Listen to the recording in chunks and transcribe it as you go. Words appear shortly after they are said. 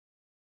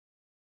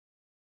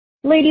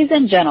Ladies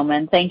and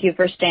gentlemen, thank you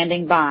for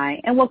standing by,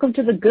 and welcome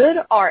to the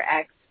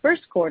GoodRx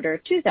First Quarter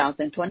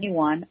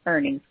 2021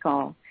 Earnings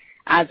Call.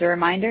 As a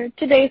reminder,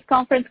 today's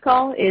conference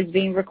call is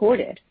being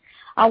recorded.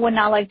 I would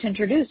now like to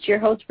introduce your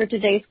host for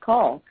today's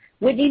call,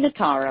 Whitney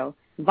Notaro,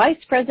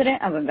 Vice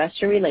President of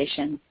Investor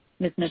Relations.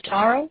 Ms.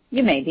 Notaro,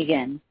 you may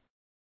begin.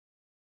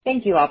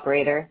 Thank you,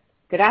 operator.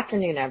 Good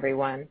afternoon,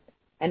 everyone,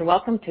 and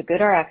welcome to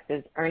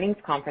GoodRx's earnings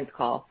conference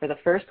call for the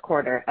first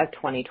quarter of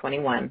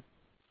 2021.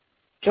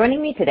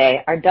 Joining me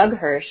today are Doug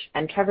Hirsch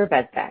and Trevor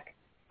Bezdek,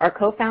 our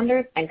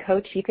co-founders and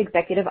co-chief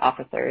executive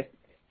officers,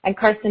 and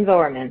Karsten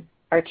Voermann,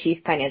 our chief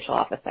financial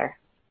officer.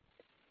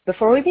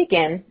 Before we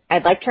begin,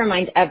 I'd like to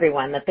remind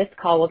everyone that this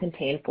call will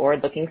contain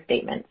forward-looking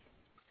statements.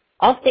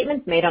 All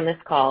statements made on this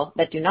call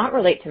that do not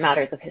relate to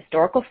matters of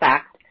historical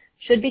fact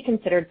should be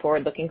considered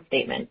forward-looking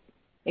statements,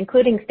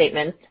 including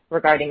statements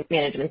regarding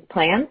management's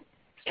plans,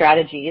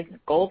 strategies,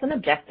 goals and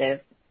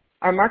objectives,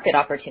 our market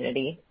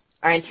opportunity,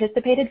 our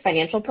anticipated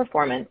financial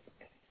performance,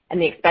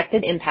 and the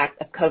expected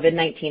impact of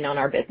COVID-19 on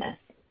our business.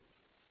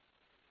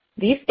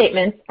 These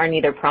statements are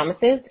neither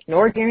promises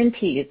nor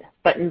guarantees,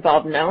 but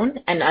involve known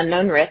and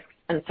unknown risks,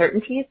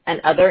 uncertainties, and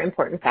other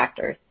important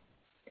factors.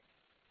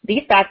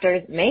 These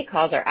factors may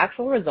cause our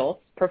actual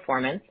results,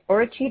 performance,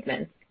 or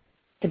achievements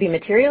to be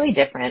materially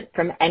different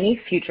from any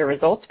future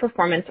results,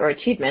 performance, or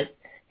achievements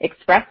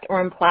expressed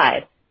or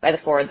implied by the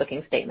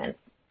forward-looking statements.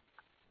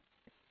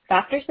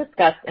 Factors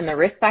discussed in the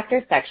Risk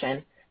Factors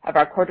section of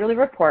our quarterly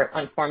report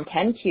on Form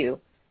 10-Q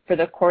for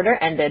the quarter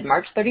ended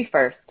March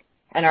 31st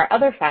and our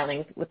other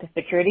filings with the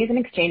Securities and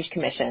Exchange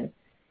Commission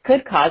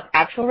could cause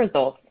actual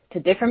results to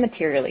differ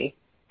materially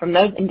from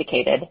those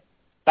indicated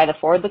by the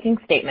forward-looking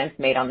statements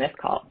made on this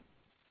call.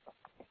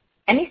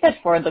 Any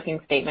such forward-looking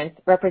statements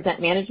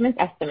represent management's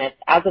estimates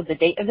as of the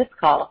date of this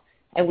call,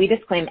 and we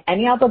disclaim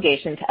any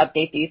obligation to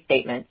update these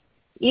statements,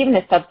 even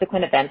if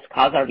subsequent events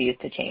cause our views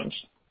to change.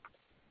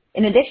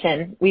 In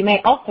addition, we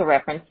may also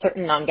reference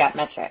certain non-GAAP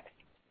metrics,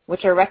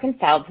 which are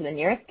reconciled to the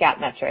nearest GAAP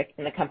metric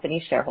in the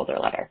company's shareholder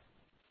letter,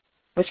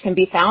 which can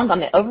be found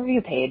on the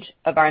overview page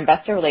of our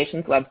investor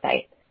relations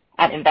website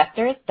at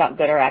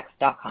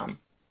investors.goodrx.com.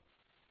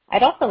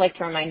 I'd also like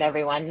to remind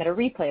everyone that a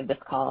replay of this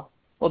call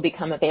will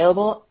become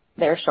available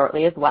there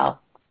shortly as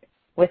well.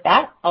 With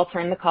that, I'll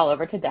turn the call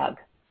over to Doug.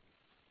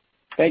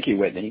 Thank you,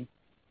 Whitney,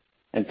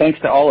 and thanks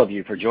to all of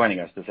you for joining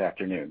us this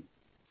afternoon.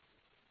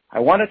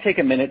 I want to take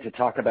a minute to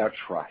talk about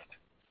trust.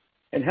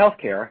 In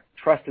healthcare,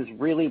 trust is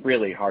really,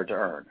 really hard to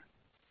earn.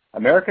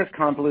 America's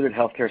convoluted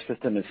healthcare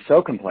system is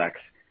so complex,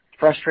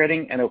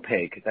 frustrating, and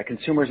opaque that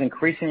consumers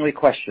increasingly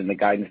question the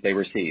guidance they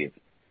receive.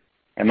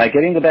 Am I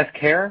getting the best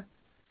care?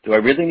 Do I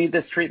really need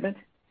this treatment?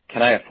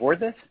 Can I afford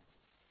this?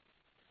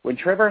 When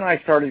Trevor and I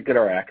started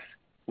GoodRx,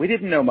 we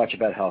didn't know much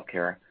about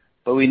healthcare,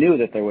 but we knew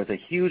that there was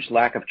a huge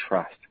lack of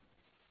trust.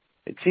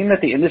 It seemed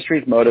that the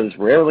industry's motives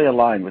rarely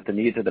aligned with the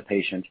needs of the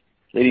patient,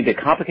 leading to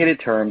complicated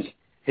terms,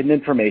 hidden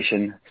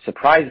information,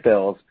 surprise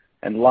bills,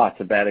 and lots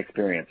of bad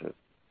experiences.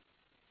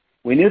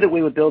 We knew that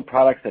we would build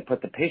products that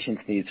put the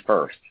patient's needs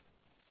first.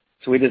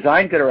 So we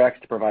designed GoodRx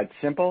to provide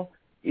simple,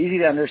 easy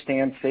to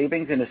understand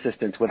savings and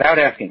assistance without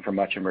asking for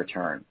much in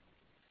return.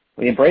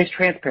 We embrace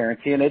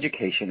transparency and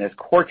education as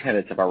core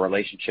tenets of our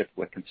relationship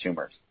with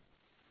consumers.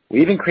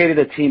 We even created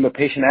a team of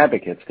patient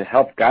advocates to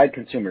help guide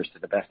consumers to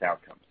the best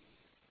outcomes.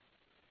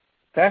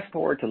 Fast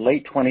forward to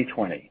late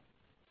 2020.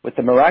 With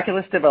the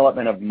miraculous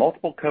development of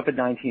multiple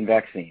COVID-19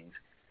 vaccines,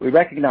 we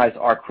recognize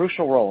our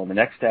crucial role in the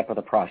next step of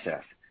the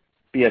process,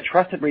 be a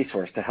trusted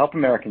resource to help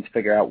Americans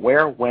figure out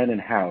where, when, and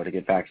how to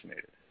get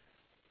vaccinated.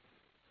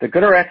 The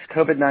GoodRx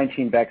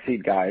COVID-19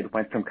 vaccine guide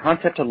went from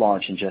concept to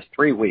launch in just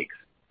 3 weeks.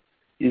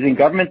 Using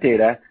government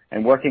data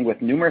and working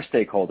with numerous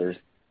stakeholders,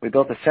 we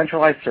built a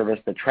centralized service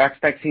that tracks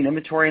vaccine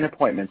inventory and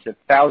appointments at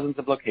thousands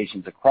of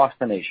locations across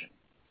the nation.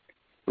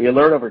 We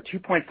alert over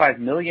 2.5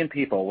 million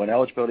people when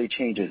eligibility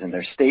changes in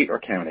their state or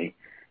county,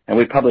 and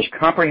we publish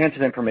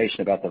comprehensive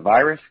information about the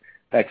virus,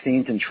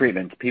 vaccines, and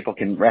treatments people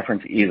can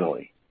reference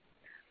easily.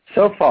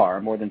 So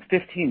far, more than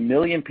 15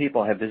 million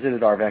people have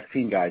visited our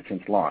vaccine guide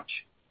since launch.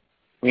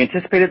 We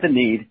anticipated the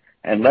need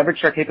and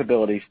leveraged our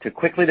capabilities to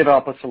quickly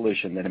develop a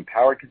solution that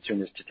empowered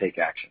consumers to take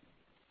action.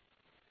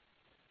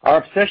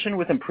 Our obsession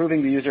with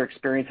improving the user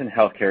experience in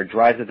healthcare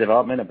drives the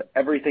development of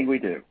everything we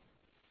do.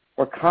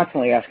 We're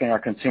constantly asking our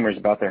consumers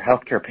about their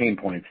healthcare pain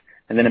points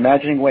and then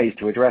imagining ways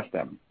to address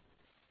them.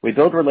 We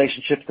build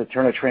relationships that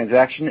turn a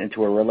transaction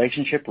into a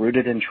relationship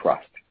rooted in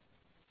trust.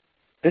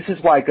 This is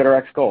why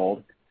GoodRx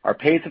Gold, our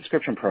paid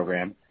subscription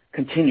program,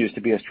 continues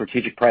to be a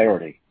strategic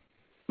priority.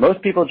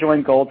 Most people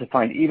join Gold to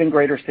find even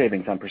greater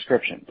savings on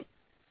prescriptions.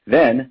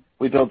 Then,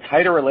 we build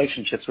tighter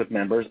relationships with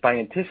members by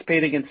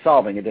anticipating and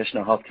solving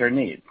additional healthcare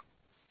needs.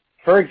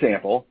 For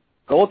example,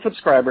 Gold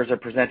subscribers are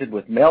presented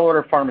with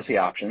mail-order pharmacy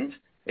options,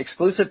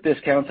 exclusive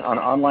discounts on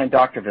online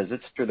doctor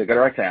visits through the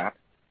GoodRx app,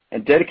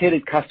 and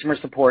dedicated customer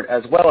support,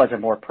 as well as a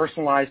more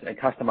personalized and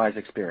customized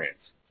experience.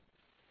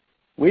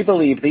 We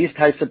believe these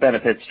types of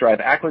benefits drive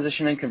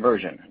acquisition and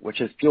conversion, which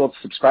has fueled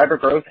subscriber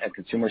growth and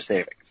consumer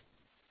savings.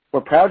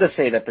 We're proud to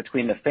say that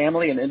between the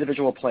family and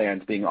individual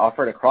plans being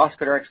offered across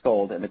GoodRx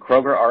Gold and the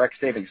Kroger Rx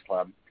Savings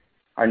Club,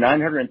 our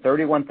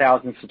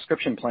 931,000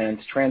 subscription plans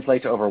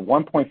translate to over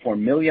 1.4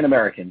 million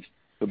Americans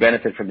who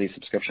benefit from these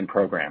subscription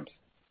programs.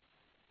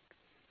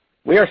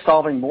 We are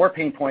solving more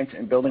pain points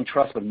and building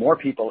trust with more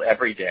people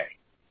every day.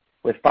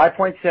 With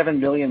 5.7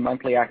 million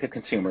monthly active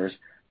consumers,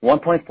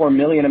 1.4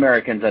 million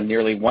Americans on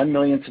nearly 1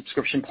 million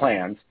subscription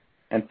plans,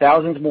 and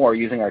thousands more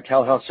using our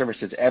telehealth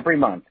services every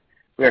month,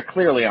 we are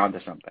clearly onto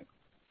something.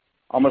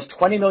 Almost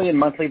 20 million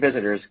monthly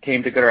visitors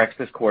came to GoodRx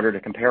this quarter to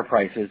compare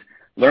prices,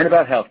 learn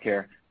about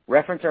healthcare,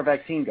 reference our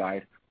vaccine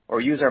guide, or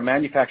use our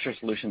manufacturer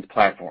solutions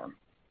platform.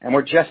 And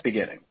we're just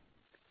beginning.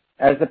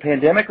 As the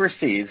pandemic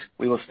recedes,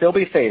 we will still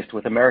be faced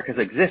with America's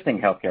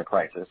existing healthcare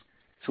crisis,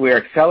 so we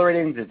are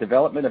accelerating the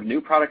development of new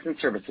products and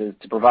services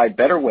to provide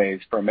better ways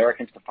for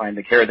Americans to find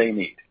the care they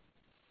need.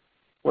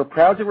 We're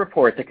proud to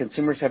report that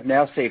consumers have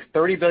now saved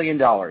 $30 billion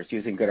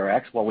using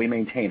GoodRx while we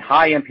maintain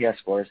high NPS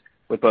scores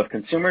with both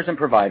consumers and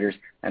providers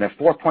and a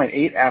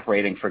 4.8 app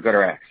rating for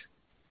GoodRx.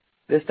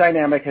 This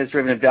dynamic has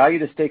driven value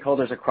to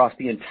stakeholders across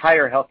the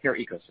entire healthcare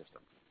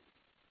ecosystem.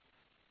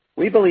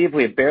 We believe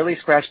we have barely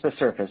scratched the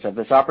surface of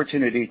this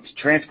opportunity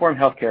to transform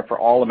healthcare for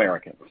all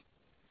Americans.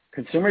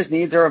 Consumers'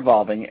 needs are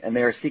evolving, and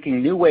they are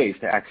seeking new ways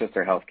to access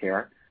their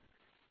healthcare.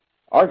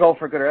 Our goal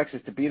for GoodRx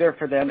is to be there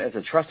for them as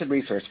a trusted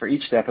resource for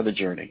each step of the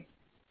journey.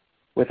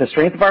 With the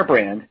strength of our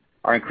brand,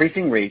 our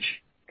increasing reach,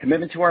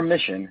 commitment to our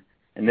mission,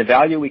 and the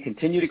value we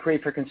continue to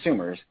create for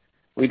consumers,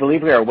 we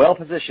believe we are well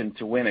positioned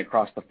to win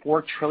across the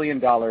 $4 trillion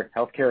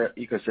healthcare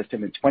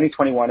ecosystem in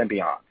 2021 and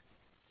beyond.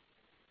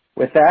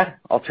 With that,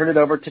 I'll turn it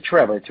over to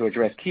Trevor to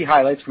address key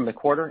highlights from the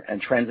quarter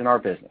and trends in our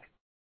business.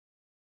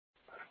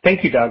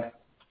 Thank you, Doug.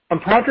 I'm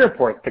proud to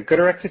report that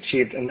GoodRx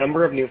achieved a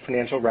number of new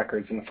financial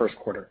records in the first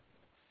quarter.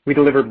 We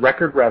delivered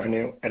record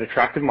revenue at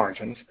attractive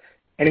margins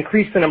and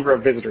increased the number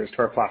of visitors to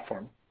our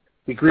platform.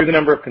 We grew the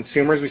number of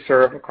consumers we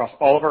serve across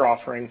all of our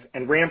offerings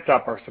and ramped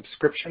up our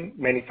subscription,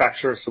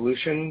 manufacturer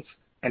solutions,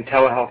 and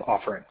telehealth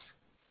offerings.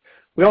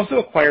 We also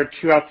acquired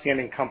 2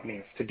 outstanding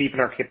companies to deepen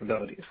our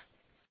capabilities.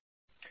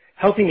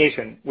 Healthy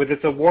Nation, with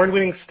its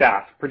award-winning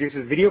staff,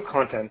 produces video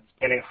content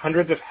spanning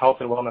hundreds of health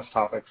and wellness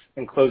topics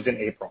and closed in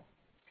April.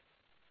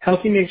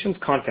 Healthy Nation's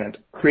content,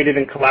 created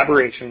in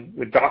collaboration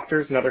with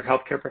doctors and other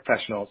healthcare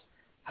professionals,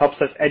 helps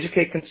us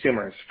educate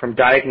consumers from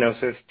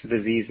diagnosis to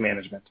disease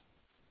management.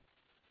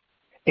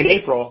 In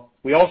April,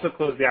 we also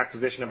closed the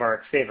acquisition of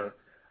RxSaver,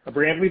 a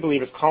brand we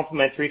believe is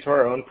complementary to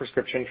our own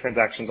prescription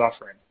transactions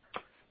offering.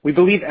 We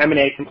believe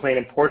M&A can play an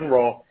important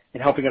role in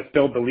helping us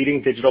build the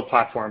leading digital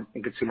platform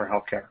in consumer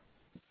healthcare.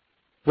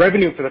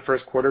 Revenue for the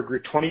first quarter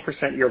grew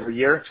 20% year over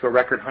year to a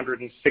record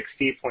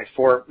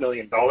 $160.4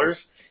 million,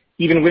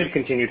 even with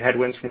continued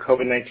headwinds from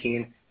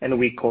COVID-19 and the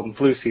weak cold and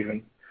flu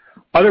season.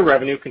 Other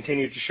revenue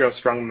continued to show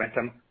strong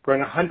momentum,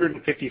 growing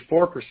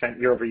 154%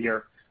 year over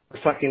year,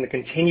 reflecting the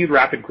continued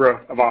rapid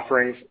growth of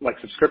offerings like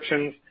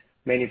subscriptions,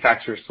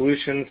 manufacturer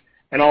solutions,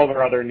 and all of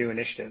our other new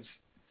initiatives.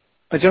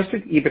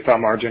 Adjusted EBITDA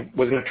margin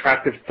was an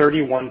attractive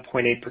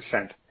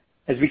 31.8%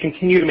 as we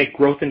continue to make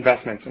growth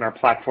investments in our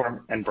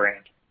platform and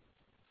brand.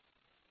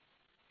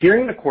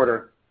 During the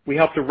quarter, we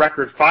helped a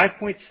record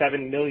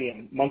 5.7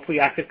 million monthly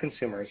active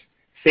consumers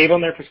save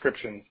on their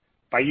prescriptions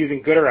by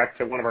using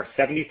GoodRx at one of our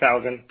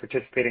 70,000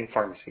 participating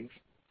pharmacies.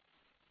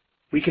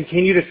 We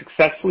continue to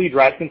successfully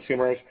drive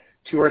consumers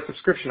to our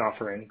subscription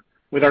offering,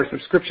 with our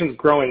subscriptions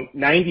growing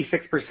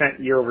 96%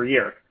 year over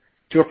year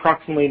to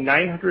approximately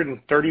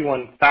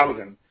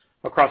 931,000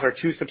 across our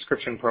 2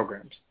 subscription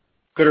programs,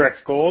 GoodRx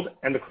Gold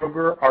and the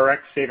Kroger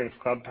Rx Savings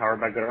Club powered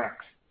by GoodRx.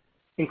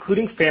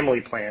 Including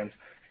family plans,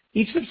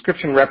 each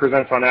subscription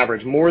represents on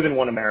average more than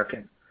one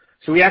American,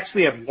 so we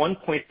actually have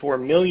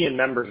 1.4 million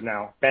members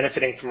now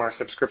benefiting from our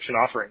subscription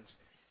offerings,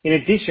 in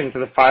addition to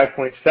the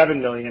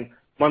 5.7 million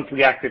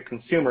monthly active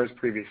consumers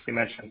previously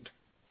mentioned.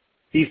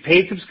 These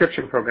paid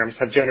subscription programs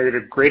have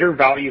generated greater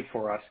value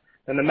for us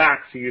than the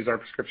MACs who use our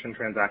prescription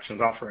transactions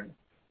offering.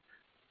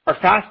 Our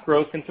fast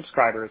growth in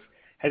subscribers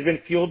has been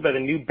fueled by the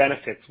new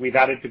benefits we've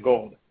added to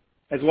Gold,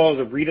 as well as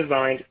a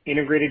redesigned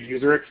integrated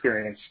user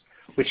experience,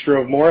 which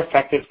drove more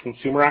effective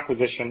consumer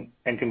acquisition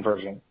and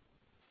conversion.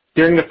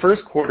 During the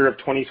first quarter of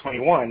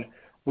 2021,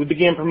 we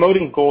began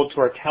promoting Gold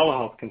to our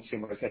telehealth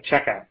consumers at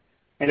checkout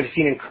and have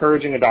seen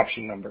encouraging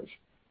adoption numbers.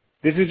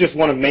 This is just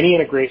one of many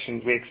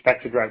integrations we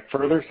expect to drive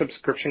further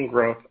subscription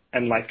growth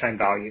and lifetime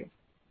value.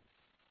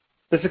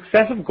 The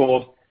success of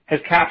Gold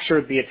has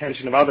captured the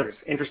attention of others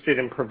interested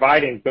in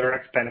providing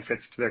GoodRx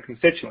benefits to their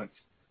constituents.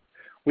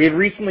 We have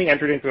recently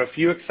entered into a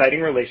few exciting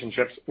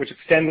relationships which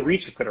extend the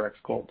reach of GoodRx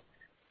Gold,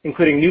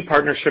 including new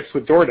partnerships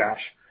with DoorDash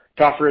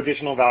to offer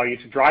additional value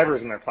to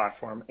drivers in their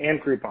platform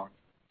and Groupon.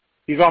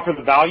 These offer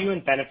the value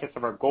and benefits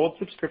of our Gold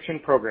subscription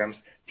programs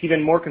to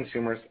even more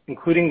consumers,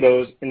 including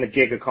those in the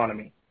gig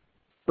economy.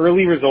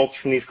 Early results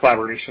from these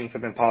collaborations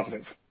have been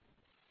positive.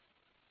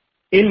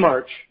 In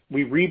March,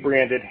 we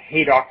rebranded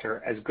Hey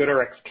Doctor as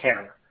GoodRx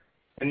Care,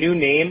 a new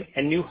name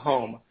and new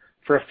home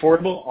for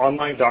affordable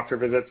online doctor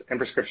visits and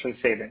prescription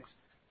savings,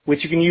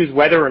 which you can use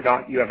whether or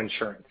not you have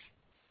insurance.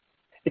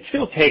 It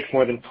still takes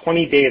more than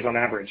 20 days on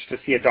average to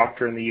see a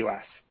doctor in the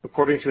U.S.,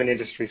 according to an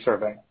industry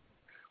survey.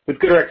 With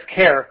GoodRx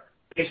Care,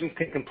 patients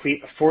can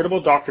complete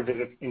affordable doctor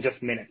visits in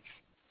just minutes.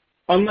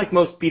 Unlike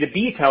most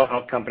B2B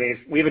telehealth companies,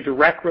 we have a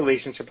direct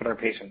relationship with our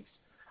patients.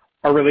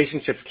 Our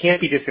relationships can't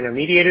be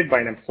disintermediated by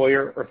an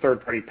employer or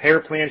third-party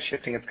payer plan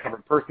shifting its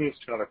covered persons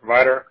to another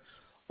provider.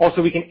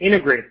 Also, we can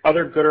integrate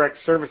other GoodRx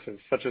services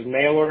such as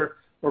mail order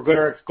or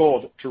GoodRx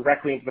Gold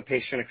directly into the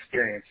patient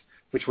experience,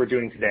 which we're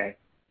doing today.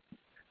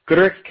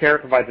 GoodRx Care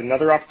provides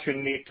another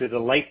opportunity to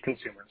delight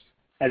consumers,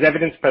 as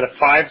evidenced by the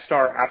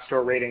 5-star App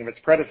Store rating of its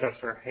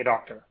predecessor, Hey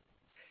Doctor.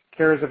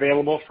 Care is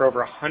available for over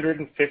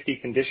 150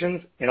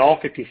 conditions in all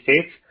 50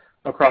 states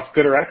across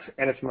GoodRx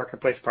and its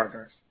marketplace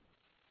partners.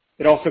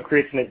 It also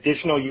creates an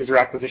additional user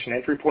acquisition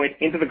entry point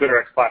into the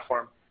GoodRx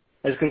platform,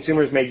 as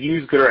consumers may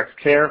use GoodRx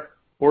Care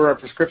or our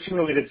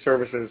prescription-related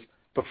services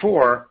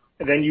before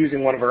and then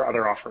using one of our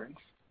other offerings.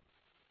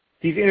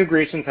 These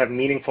integrations have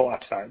meaningful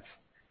upsides.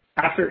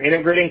 After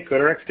integrating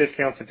GoodRx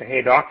discounts into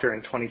Hey Doctor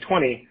in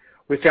 2020,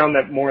 we found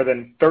that more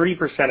than 30%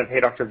 of Hey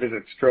Doctor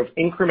visits drove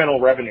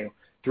incremental revenue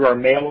through our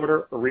mail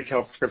order or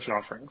retail prescription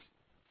offerings.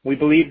 We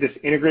believe this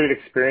integrated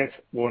experience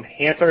will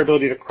enhance our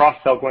ability to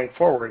cross-sell going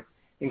forward,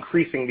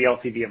 increasing the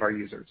LTV of our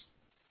users.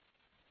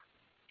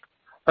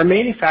 Our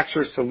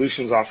manufacturer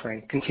solutions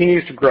offering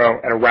continues to grow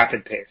at a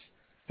rapid pace,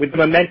 with the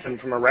momentum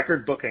from our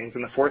record bookings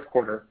in the fourth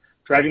quarter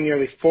driving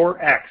nearly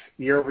 4x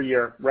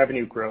year-over-year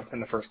revenue growth in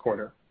the first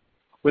quarter.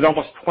 With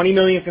almost 20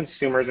 million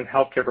consumers and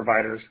healthcare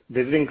providers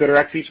visiting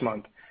GoodRx each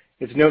month,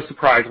 it's no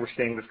surprise we're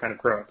seeing this kind of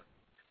growth.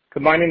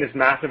 Combining this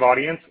massive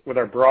audience with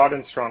our broad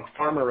and strong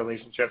pharma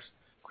relationships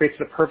creates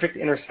the perfect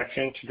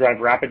intersection to drive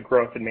rapid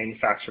growth in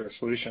manufacturer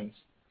solutions.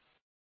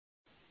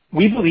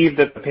 We believe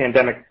that the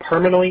pandemic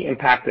permanently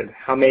impacted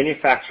how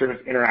manufacturers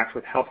interact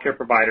with healthcare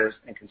providers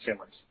and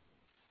consumers.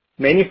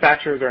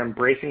 Manufacturers are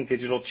embracing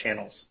digital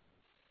channels.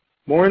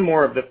 More and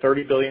more of the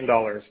 $30 billion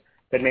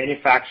that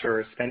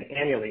manufacturers spend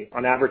annually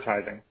on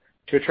advertising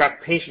to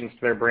attract patients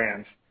to their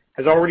brands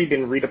has already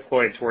been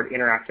redeployed toward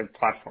interactive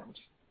platforms.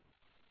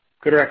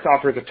 GoodRx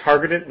offers a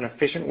targeted and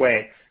efficient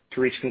way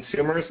to reach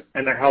consumers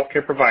and their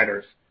healthcare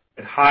providers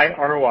with high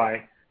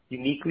ROI,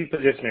 uniquely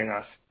positioning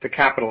us to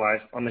capitalize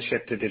on the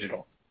shift to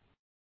digital.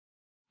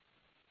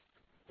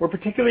 We're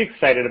particularly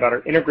excited about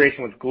our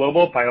integration with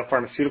global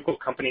biopharmaceutical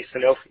company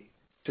Sanofi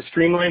to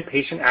streamline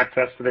patient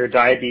access to their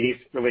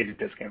diabetes-related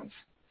discounts.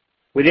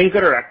 Within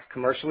GoodRx,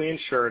 commercially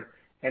insured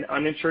and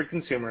uninsured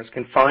consumers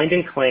can find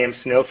and claim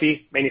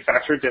Sanofi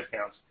manufactured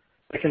discounts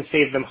that can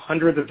save them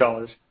hundreds of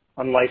dollars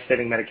on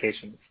life-saving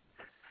medications.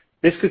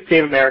 This could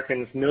save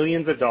Americans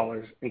millions of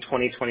dollars in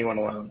 2021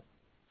 alone.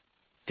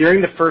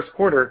 During the first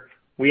quarter,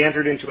 we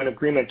entered into an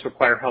agreement to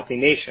acquire Healthy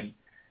Nation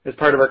as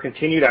part of our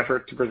continued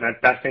effort to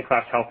present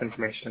best-in-class health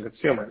information to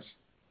consumers.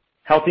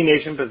 Healthy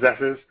Nation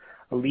possesses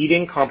a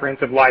leading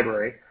comprehensive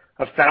library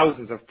of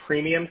thousands of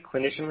premium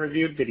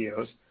clinician-reviewed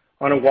videos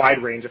on a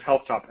wide range of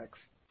health topics.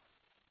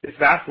 This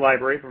vast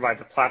library provides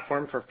a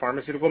platform for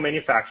pharmaceutical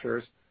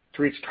manufacturers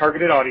to reach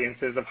targeted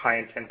audiences of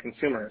high-intent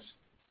consumers.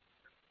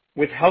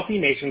 With Healthy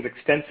Nation's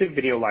extensive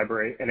video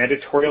library and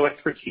editorial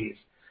expertise,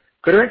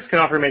 GoodRx can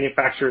offer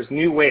manufacturers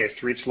new ways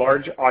to reach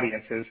large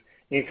audiences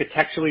in a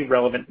contextually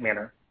relevant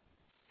manner.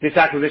 This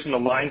acquisition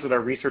aligns with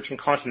our research and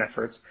content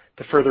efforts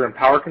to further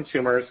empower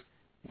consumers,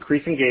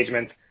 increase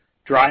engagement,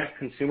 drive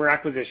consumer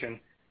acquisition,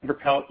 and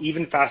propel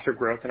even faster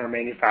growth in our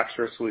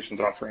manufacturer solutions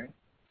offering.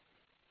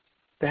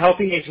 The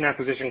Healthy Nation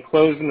acquisition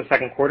closed in the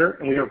second quarter,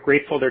 and we are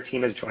grateful their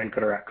team has joined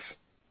GoodRx.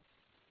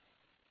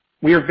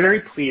 We are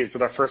very pleased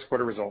with our first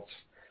quarter results,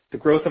 the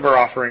growth of our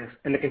offerings,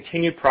 and the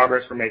continued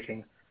progress we're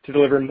making to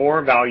deliver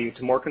more value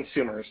to more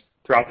consumers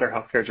throughout their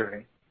healthcare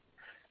journey.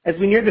 As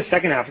we near the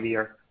second half of the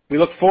year, we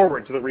look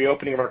forward to the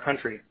reopening of our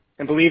country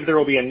and believe there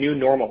will be a new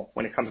normal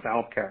when it comes to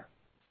healthcare.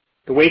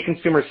 The way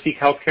consumers seek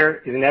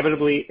healthcare is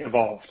inevitably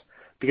evolved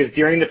because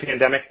during the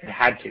pandemic it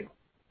had to.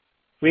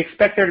 We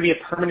expect there to be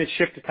a permanent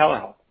shift to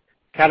telehealth,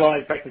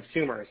 catalyzed by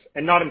consumers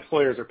and not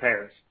employers or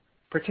payers,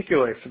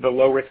 particularly for the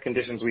low-risk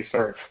conditions we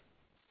serve.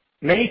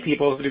 Many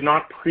people who did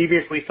not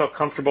previously feel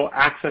comfortable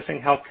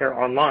accessing healthcare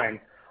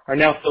online are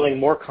now feeling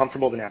more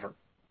comfortable than ever.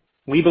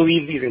 We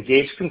believe these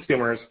engaged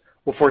consumers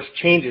will force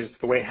changes to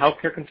the way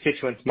healthcare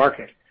constituents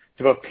market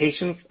to both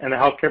patients and the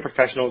healthcare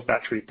professionals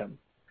that treat them.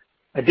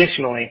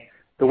 Additionally,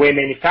 the way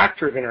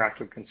manufacturers interact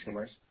with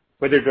consumers,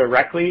 whether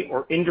directly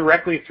or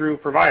indirectly through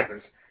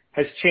providers,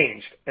 has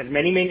changed as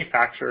many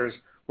manufacturers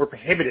were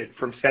prohibited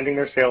from sending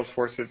their sales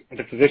forces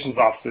into physicians'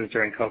 offices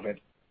during COVID.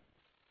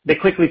 They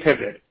quickly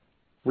pivoted,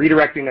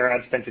 redirecting their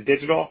ad spend to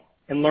digital,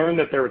 and learned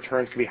that their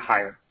returns could be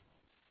higher.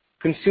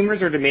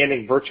 Consumers are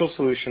demanding virtual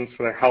solutions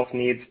for their health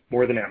needs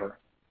more than ever.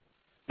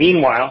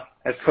 Meanwhile,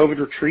 as COVID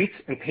retreats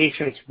and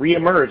patients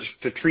reemerge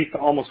to treat the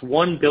almost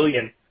 1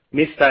 billion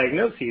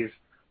misdiagnoses,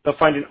 they'll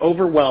find an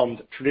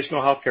overwhelmed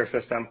traditional healthcare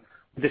system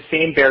with the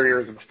same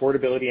barriers of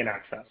affordability and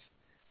access.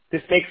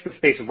 This makes the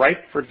space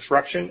ripe for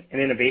disruption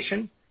and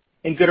innovation,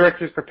 and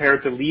GoodRx is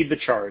prepared to lead the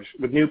charge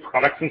with new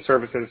products and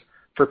services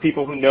for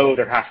people who know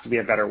there has to be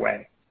a better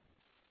way.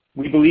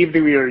 We believe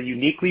that we are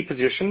uniquely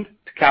positioned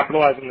to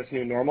capitalize on this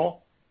new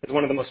normal as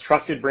one of the most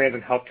trusted brands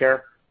in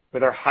healthcare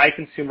with our high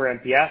consumer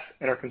NPS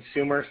and our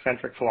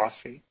consumer-centric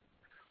philosophy.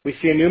 We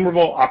see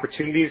innumerable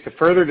opportunities to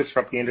further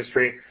disrupt the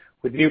industry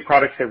with new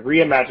products that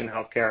reimagine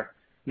healthcare,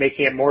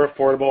 making it more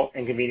affordable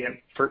and convenient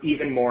for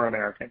even more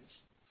Americans.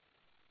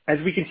 As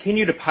we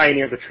continue to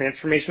pioneer the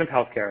transformation of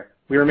healthcare,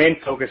 we remain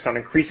focused on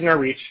increasing our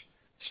reach,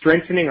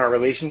 strengthening our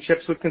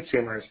relationships with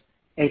consumers,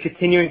 and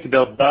continuing to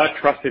build the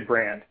trusted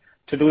brand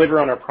to deliver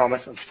on our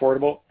promise of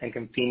affordable and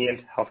convenient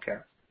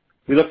healthcare.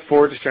 We look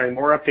forward to sharing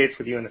more updates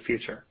with you in the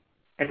future.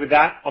 And with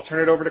that, I'll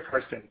turn it over to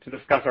Karsten to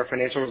discuss our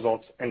financial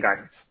results and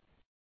guidance.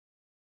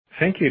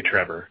 Thank you,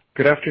 Trevor.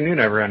 Good afternoon,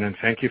 everyone, and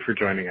thank you for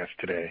joining us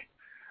today.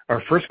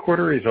 Our first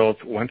quarter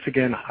results once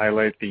again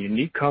highlight the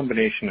unique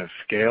combination of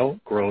scale,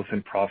 growth,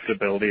 and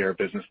profitability our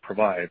business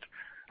provides,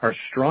 our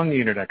strong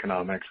unit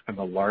economics and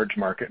the large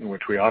market in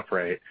which we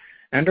operate,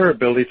 and our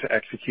ability to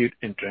execute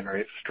and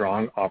generate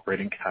strong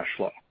operating cash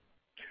flow.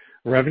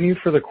 Revenue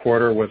for the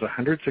quarter was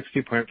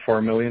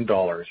 $160.4 million,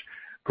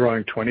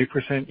 growing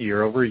 20%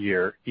 year over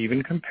year,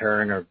 even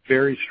comparing our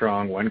very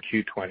strong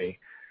 1Q20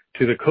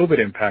 to the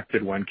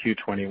COVID-impacted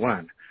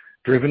 1Q21,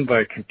 driven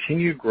by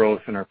continued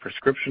growth in our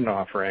prescription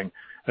offering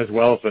as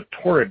well as the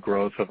torrid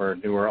growth of our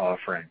newer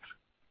offerings.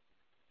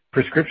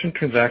 Prescription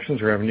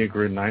transactions revenue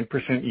grew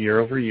 9% year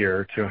over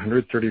year to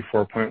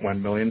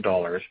 $134.1 million,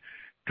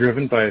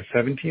 driven by a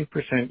 17%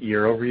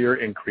 year over year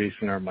increase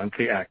in our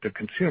monthly active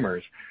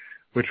consumers,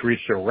 which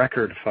reached a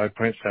record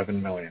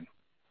 5.7 million.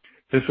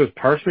 This was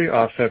partially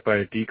offset by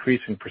a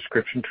decrease in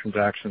prescription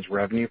transactions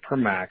revenue per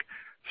MAC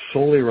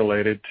solely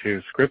related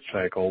to script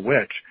cycle,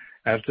 which,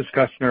 as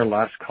discussed in our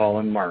last call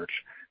in March,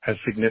 has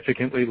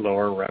significantly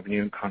lower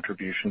revenue and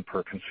contribution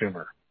per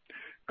consumer.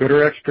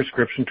 GoodRx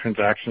prescription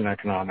transaction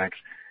economics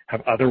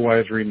have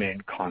otherwise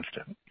remained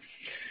constant.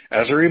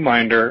 As a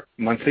reminder,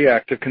 monthly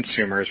active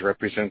consumers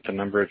represent the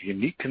number of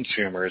unique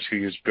consumers who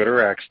use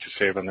GoodRx to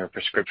save on their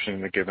prescription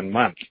in a given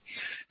month,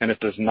 and it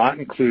does not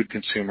include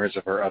consumers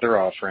of our other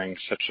offerings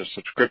such as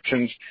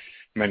subscriptions,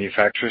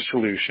 manufacturer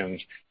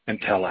solutions,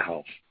 and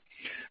telehealth.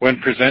 When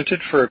presented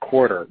for a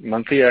quarter,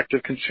 monthly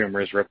active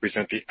consumers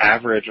represent the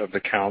average of the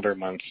calendar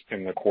months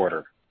in the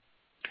quarter.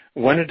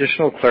 One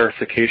additional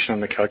clarification on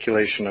the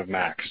calculation of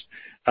MACs.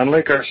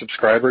 Unlike our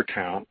subscriber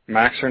count,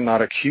 MACs are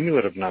not a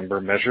cumulative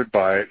number measured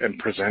by and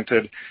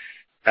presented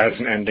as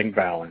an ending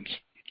balance.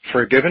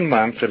 For a given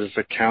month, it is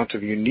the count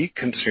of unique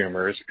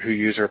consumers who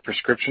use our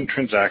prescription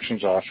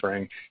transactions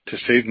offering to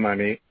save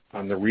money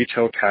on the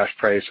retail cash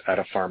price at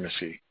a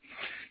pharmacy.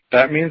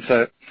 That means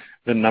that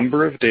the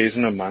number of days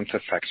in a month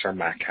affects our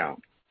MAC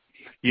count.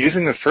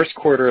 Using the first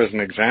quarter as an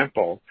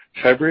example,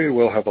 February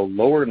will have a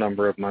lower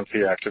number of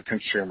monthly active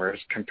consumers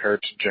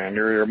compared to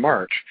January or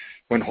March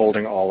when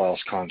holding all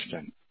else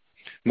constant.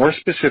 More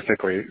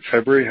specifically,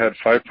 February had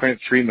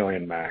 5.3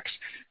 million MACs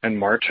and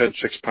March had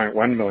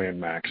 6.1 million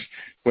MACs,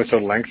 with the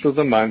length of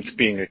the month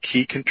being a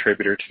key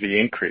contributor to the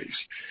increase.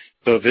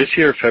 Though this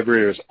year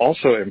February was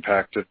also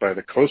impacted by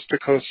the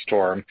coast-to-coast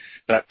storm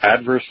that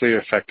adversely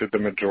affected the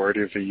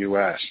majority of the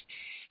U.S.,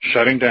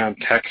 shutting down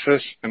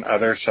Texas and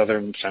other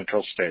southern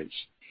central states.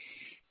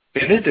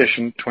 In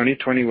addition,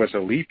 2020 was a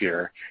leap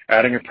year,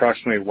 adding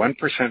approximately 1%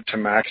 to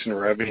MACs and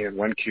revenue in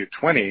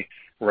 1Q20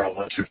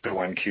 relative to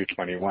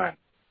 1Q21.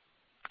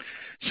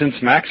 Since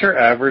MACs are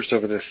averaged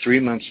over the 3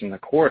 months in the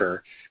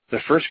quarter,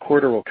 the first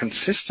quarter will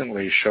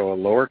consistently show a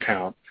lower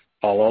count,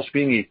 all else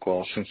being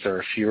equal, since there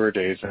are fewer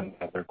days than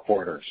other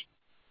quarters.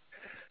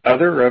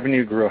 Other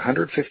revenue grew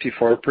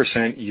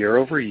 154% year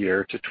over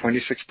year to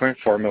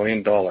 $26.4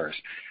 million,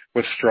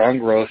 with strong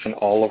growth in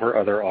all of our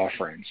other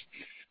offerings: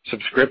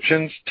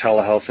 subscriptions,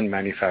 telehealth, and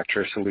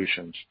manufacturer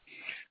solutions.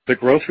 The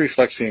growth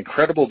reflects the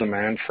incredible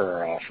demand for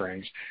our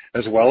offerings,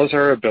 as well as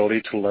our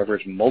ability to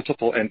leverage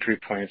multiple entry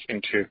points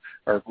into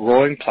our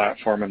growing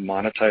platform and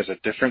monetize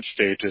at different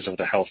stages of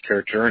the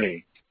healthcare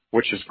journey,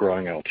 which is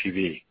growing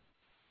LTV.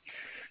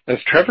 As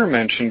Trevor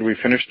mentioned, we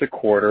finished the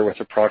quarter with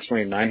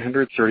approximately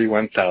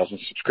 931,000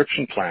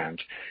 subscription plans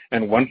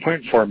and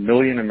 1.4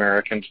 million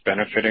Americans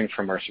benefiting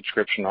from our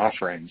subscription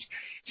offerings,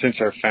 since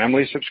our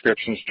family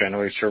subscriptions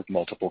generally serve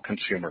multiple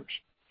consumers.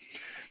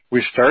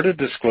 We started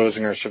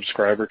disclosing our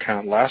subscriber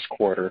count last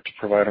quarter to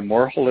provide a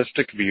more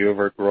holistic view of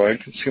our growing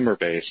consumer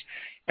base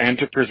and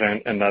to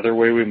present another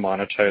way we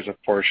monetize a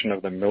portion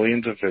of the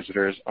millions of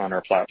visitors on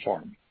our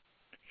platform.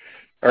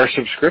 Our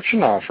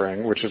subscription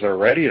offering, which is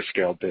already a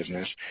scaled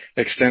business,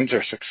 extends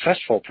our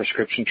successful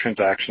prescription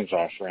transactions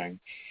offering.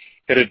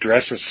 It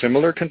addresses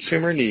similar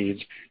consumer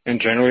needs and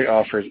generally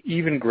offers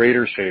even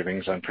greater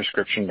savings on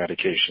prescription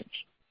medications.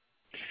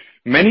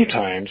 Many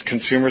times,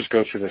 consumers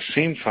go through the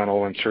same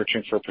funnel when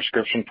searching for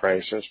prescription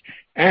prices,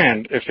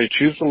 and if they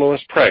choose the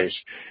lowest price,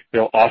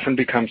 they'll often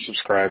become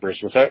subscribers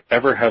without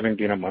ever having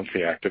been a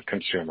monthly active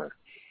consumer.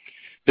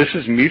 This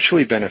is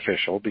mutually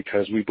beneficial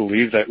because we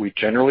believe that we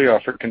generally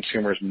offer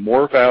consumers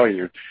more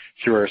value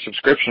through our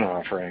subscription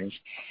offerings,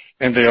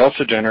 and they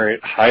also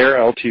generate higher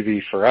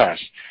LTV for us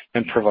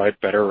and provide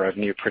better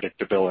revenue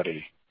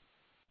predictability.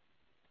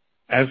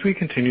 As we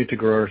continue to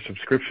grow our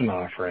subscription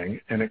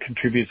offering and it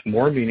contributes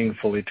more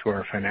meaningfully to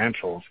our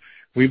financials,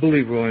 we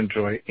believe we'll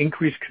enjoy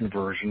increased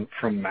conversion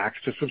from Max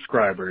to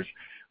subscribers,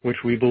 which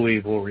we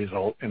believe will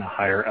result in a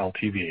higher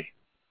LTV.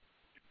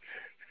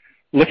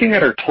 Looking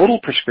at our total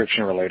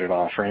prescription-related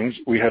offerings,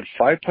 we had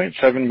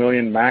 5.7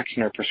 million Max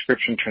in our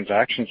prescription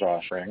transactions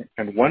offering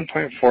and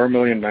 1.4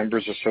 million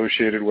members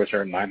associated with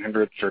our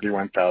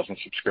 931,000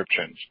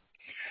 subscriptions.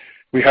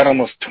 We had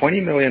almost 20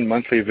 million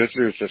monthly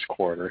visitors this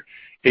quarter,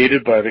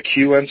 aided by the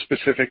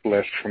Q1-specific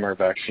lift from our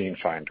vaccine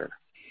finder.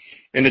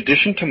 In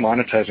addition to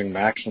monetizing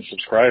Max and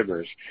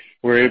subscribers,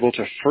 we're able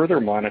to further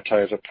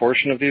monetize a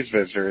portion of these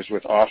visitors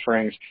with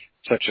offerings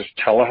such as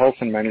telehealth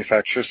and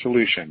manufacturer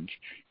solutions,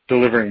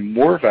 delivering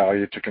more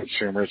value to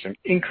consumers and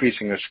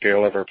increasing the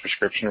scale of our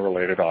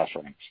prescription-related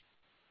offerings.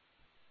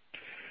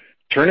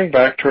 Turning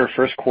back to our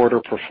first quarter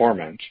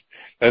performance,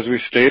 as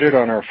we stated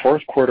on our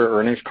fourth quarter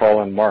earnings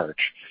call in March,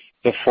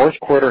 the fourth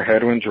quarter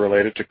headwinds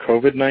related to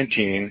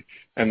COVID-19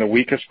 and the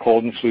weakest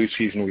cold and flu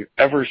season we've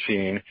ever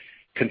seen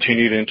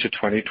continued into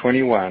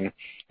 2021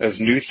 as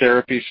new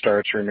therapy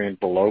starts remained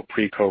below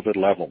pre-COVID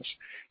levels,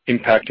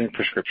 impacting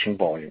prescription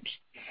volumes.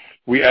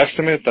 We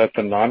estimate that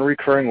the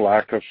non-recurring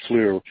lack of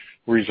flu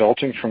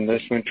resulting from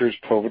this winter's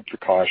COVID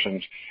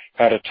precautions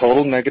had a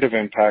total negative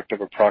impact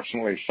of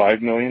approximately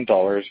 $5 million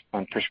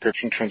on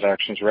prescription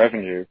transactions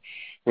revenue,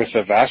 with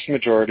the vast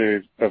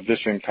majority of this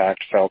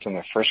impact felt in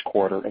the first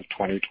quarter of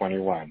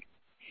 2021.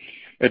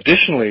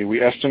 Additionally,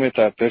 we estimate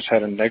that this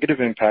had a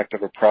negative impact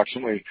of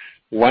approximately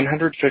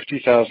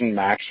 150,000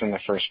 Max in the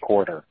first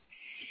quarter.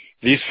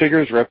 These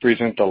figures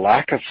represent the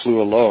lack of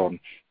flu alone,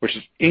 which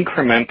is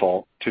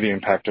incremental to the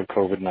impact of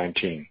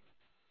COVID-19.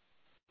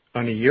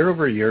 On a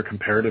year-over-year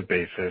comparative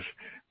basis,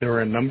 there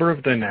were a number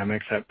of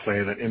dynamics at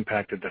play that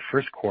impacted the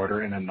first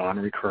quarter in a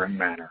non-recurring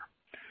manner.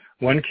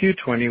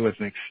 1Q20 was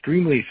an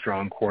extremely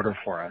strong quarter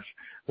for us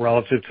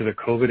relative to the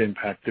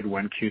COVID-impacted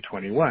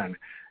 1Q21,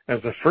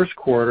 as the first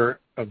quarter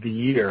of the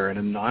year in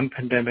a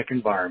non-pandemic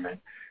environment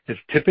is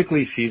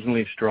typically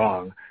seasonally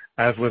strong,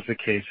 as was the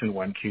case in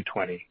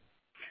 1Q20.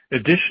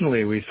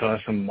 Additionally, we saw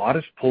some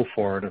modest pull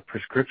forward of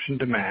prescription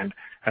demand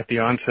at the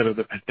onset of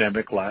the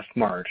pandemic last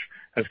March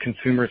as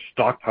consumers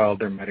stockpiled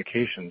their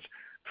medications,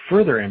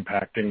 further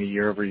impacting the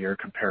year-over-year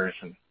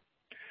comparison.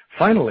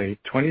 Finally,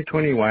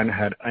 2021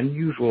 had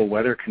unusual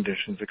weather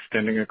conditions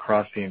extending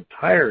across the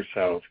entire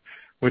South,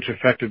 which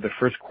affected the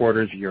first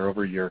quarter's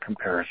year-over-year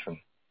comparison.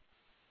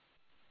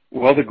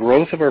 While the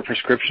growth of our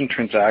prescription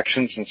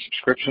transactions and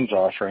subscriptions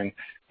offering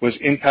was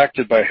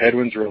impacted by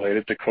headwinds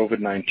related to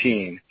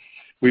COVID-19,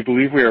 we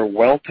believe we are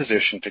well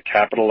positioned to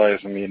capitalize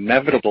on the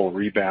inevitable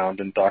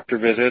rebound in doctor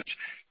visits,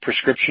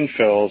 prescription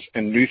fills,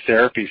 and new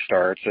therapy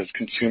starts as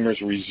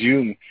consumers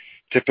resume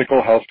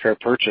typical healthcare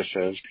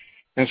purchases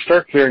and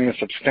start clearing the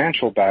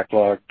substantial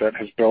backlog that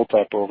has built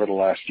up over the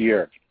last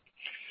year.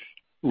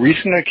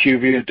 Recent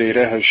IQVIA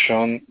data has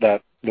shown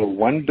that the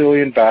 1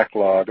 billion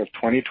backlog of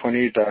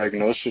 2020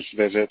 diagnosis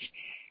visits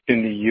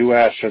in the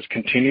U.S. has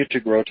continued to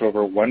grow to over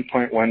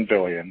 1.1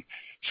 billion,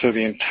 so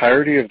the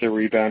entirety of the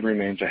rebound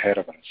remains ahead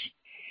of us.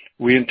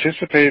 We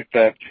anticipate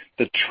that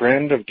the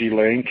trend of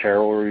delaying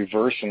care will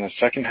reverse in the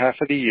second half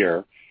of the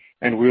year,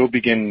 and we will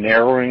begin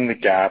narrowing the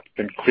gap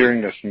and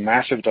clearing this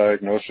massive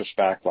diagnosis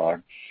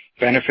backlog,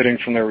 benefiting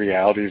from the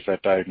realities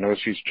that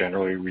diagnoses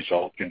generally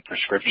result in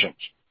prescriptions.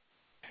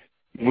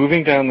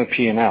 Moving down the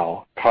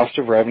P&L, cost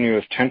of revenue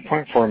is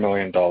 $10.4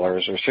 million,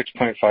 or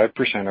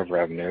 6.5% of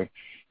revenue,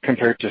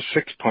 compared to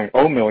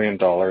 $6.0 million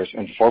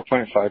and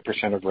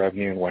 4.5% of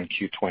revenue in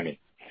 1Q20.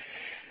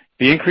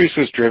 The increase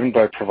was driven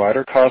by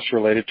provider costs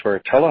related to our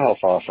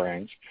telehealth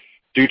offerings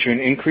due to an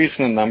increase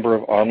in the number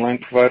of online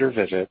provider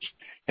visits,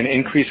 an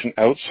increase in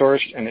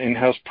outsourced and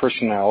in-house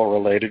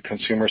personnel-related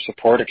consumer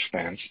support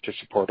expense to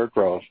support our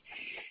growth,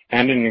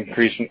 and an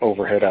increase in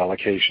overhead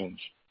allocations.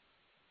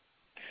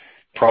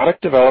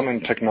 Product development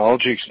and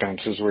technology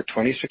expenses were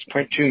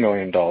 $26.2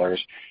 million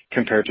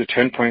compared to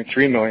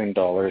 $10.3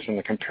 million in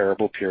the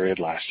comparable period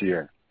last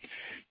year.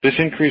 This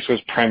increase was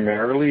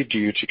primarily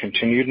due to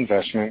continued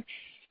investment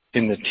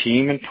in the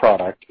team and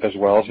product, as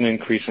well as an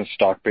increase in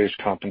stock-based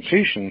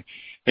compensation,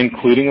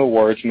 including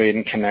awards made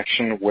in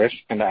connection with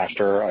and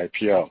after our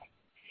IPO.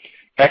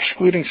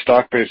 Excluding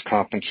stock-based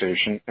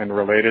compensation and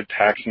related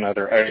tax and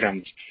other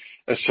items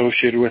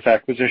associated with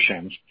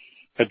acquisitions,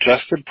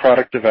 adjusted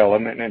product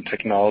development and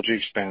technology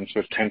expense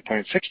was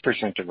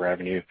 10.6% of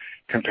revenue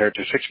compared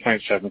to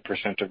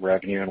 6.7% of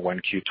revenue in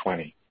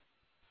 1Q20.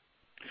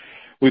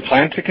 We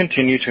plan to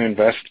continue to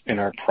invest in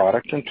our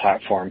product and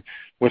platform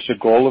with the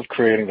goal of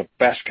creating the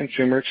best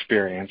consumer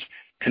experience,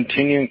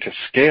 continuing to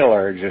scale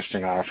our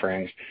existing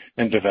offerings,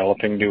 and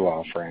developing new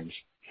offerings,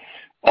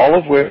 all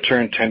of which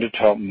are intended to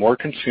help more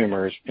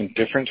consumers in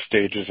different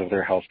stages of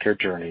their healthcare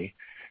journey,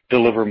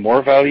 deliver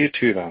more value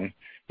to them,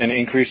 and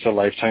increase the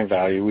lifetime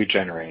value we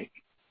generate.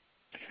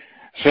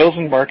 Sales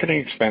and marketing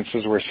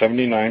expenses were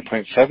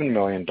 $79.7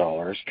 million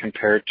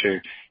compared to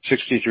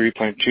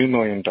 $63.2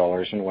 million in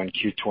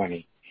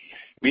 1Q20.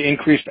 We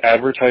increased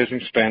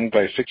advertising spend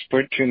by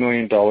 $6.2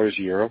 million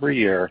year over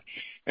year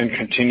and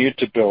continued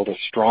to build a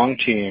strong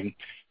team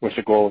with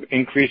the goal of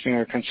increasing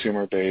our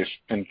consumer base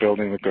and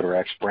building the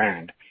GoodRx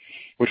brand,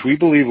 which we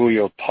believe will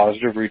yield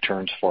positive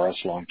returns for us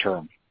long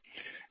term.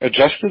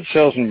 Adjusted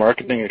sales and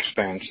marketing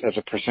expense as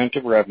a percent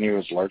of revenue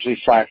is largely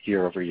flat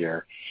year over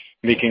year,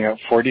 making up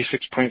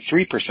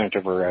 46.3%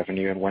 of our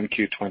revenue in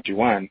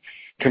 1Q21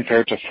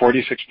 compared to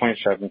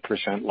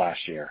 46.7%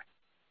 last year.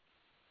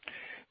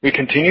 We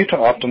continue to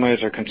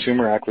optimize our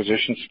consumer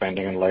acquisition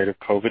spending in light of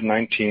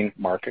COVID-19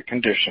 market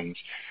conditions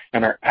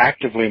and are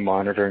actively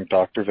monitoring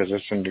doctor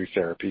visits and new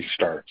therapy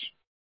starts.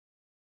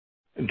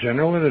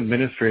 General and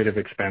administrative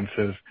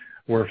expenses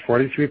were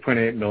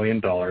 $43.8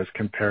 million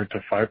compared to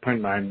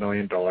 $5.9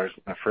 million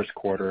in the first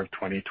quarter of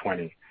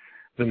 2020.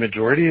 The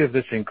majority of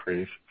this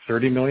increase,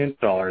 $30 million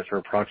or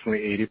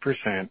approximately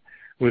 80%,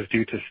 was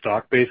due to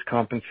stock-based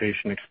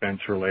compensation expense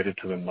related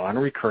to the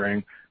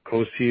non-recurring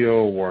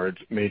co-CEO awards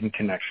made in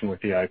connection with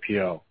the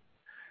IPO.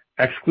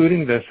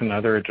 Excluding this and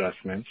other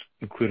adjustments,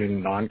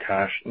 including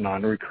non-cash,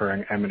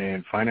 non-recurring M&A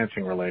and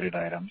financing-related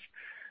items,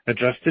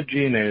 adjusted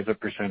G&A as a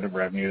percent of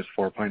revenue is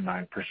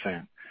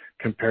 4.9%,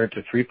 compared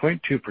to 3.2%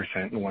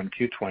 in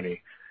 1Q20,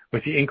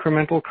 with the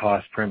incremental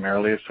cost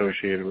primarily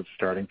associated with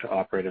starting to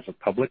operate as a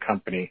public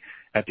company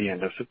at the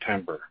end of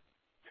September.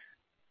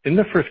 In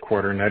the first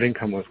quarter, net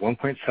income was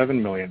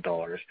 $1.7 million,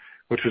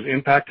 which was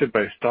impacted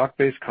by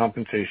stock-based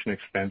compensation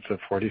expense of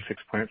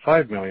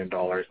 $46.5 million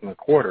in the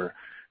quarter,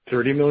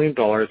 $30 million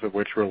of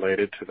which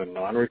related to the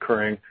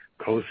non-recurring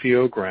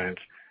co-CEO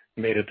grants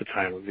made at the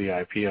time of the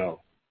IPO.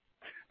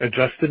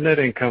 Adjusted net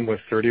income was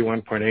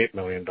 $31.8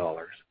 million.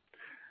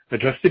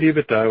 Adjusted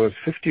EBITDA was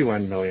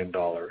 $51 million.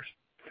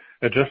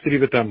 Adjusted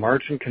EBITDA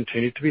margin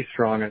continued to be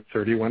strong at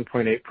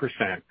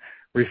 31.8%,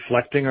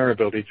 reflecting our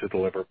ability to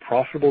deliver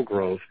profitable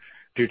growth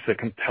due to the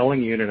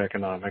compelling unit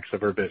economics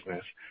of our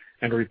business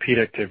and repeat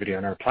activity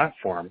on our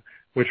platform,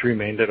 which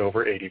remained at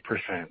over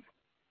 80%.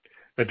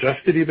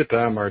 Adjusted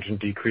EBITDA margin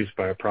decreased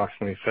by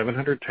approximately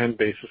 710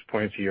 basis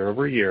points year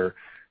over year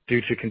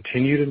due to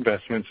continued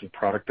investments in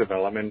product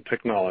development and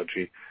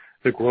technology,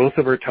 the growth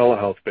of our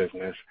telehealth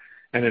business,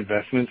 and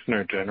investments in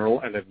our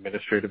general and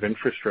administrative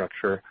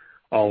infrastructure,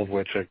 all of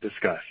which I've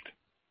discussed.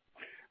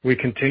 We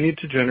continued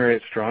to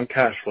generate strong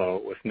cash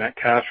flow with net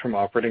cash from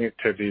operating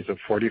activities of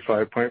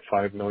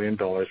 $45.5 million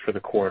for the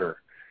quarter.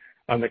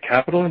 On the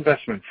capital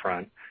investment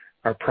front,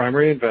 our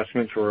primary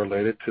investments were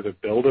related to the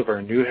build of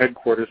our new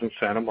headquarters in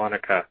Santa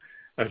Monica,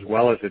 as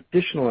well as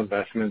additional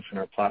investments in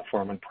our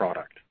platform and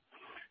product.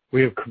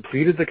 We have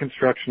completed the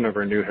construction of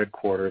our new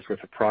headquarters with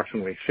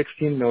approximately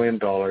 $16 million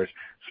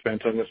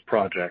spent on this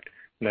project,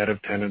 net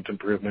of tenant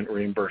improvement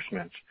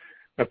reimbursements,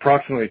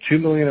 approximately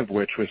 $2 million of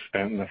which was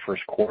spent in the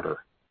first quarter.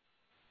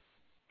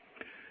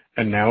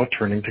 And now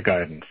turning to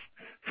guidance.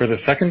 For the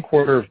second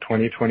quarter of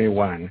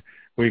 2021,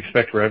 we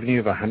expect revenue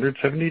of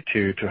 $172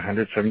 to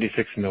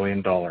 $176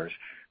 million,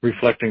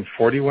 reflecting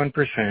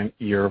 41%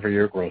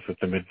 year-over-year growth at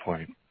the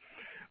midpoint.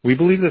 We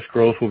believe this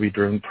growth will be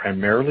driven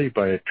primarily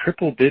by a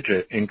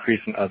triple-digit increase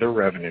in other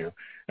revenue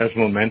as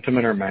momentum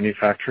in our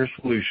manufacturer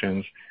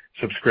solutions,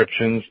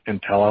 subscriptions,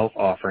 and telehealth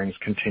offerings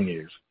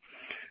continues.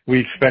 We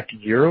expect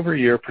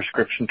year-over-year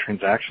prescription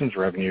transactions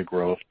revenue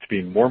growth to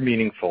be more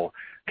meaningful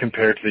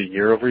compared to the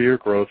year-over-year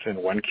growth in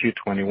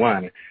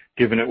 1Q21,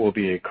 given it will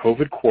be a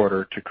COVID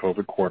quarter to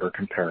COVID quarter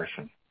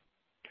comparison.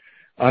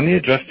 On the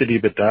adjusted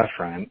EBITDA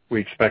front,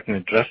 we expect an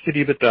adjusted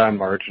EBITDA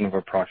margin of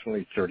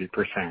approximately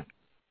 30%.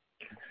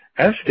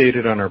 As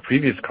stated on our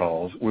previous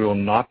calls, we will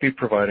not be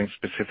providing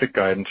specific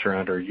guidance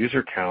around our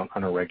user count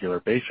on a regular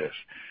basis,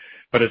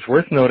 but it's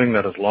worth noting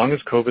that as long as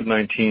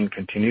COVID-19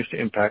 continues to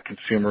impact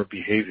consumer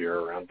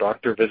behavior around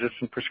doctor visits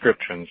and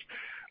prescriptions,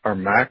 our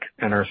MAC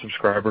and our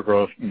subscriber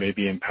growth may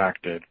be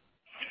impacted.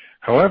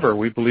 However,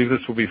 we believe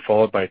this will be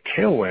followed by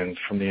tailwinds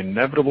from the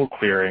inevitable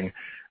clearing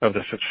of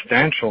the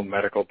substantial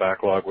medical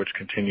backlog which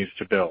continues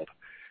to build,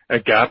 a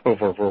gap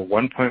of over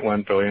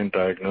 1.1 billion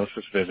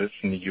diagnosis visits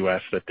in the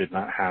U.S. that did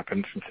not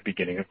happen since the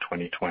beginning of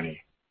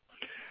 2020.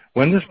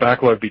 When this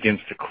backlog begins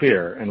to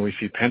clear and we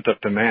see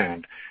pent-up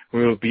demand,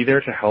 we will be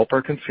there to help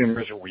our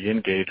consumers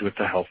re-engage with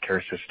the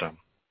healthcare system.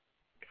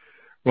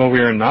 While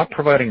we are not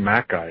providing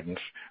MAC guidance,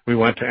 we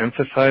want to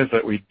emphasize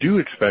that we do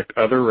expect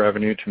other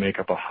revenue to make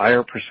up a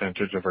higher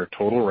percentage of our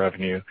total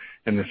revenue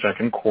in the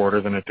second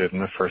quarter than it did in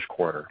the first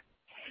quarter.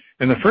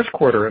 In the first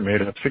quarter, it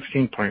made up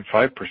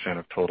 16.5%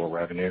 of total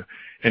revenue,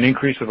 an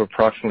increase of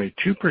approximately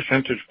 2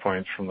 percentage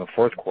points from the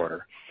fourth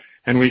quarter,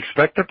 and we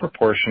expect the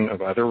proportion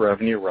of other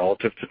revenue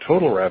relative to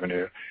total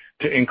revenue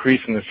to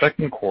increase in the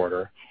second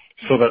quarter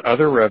so that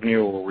other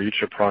revenue will reach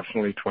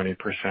approximately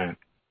 20%.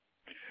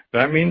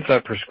 That means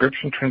that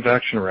prescription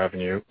transaction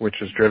revenue, which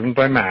is driven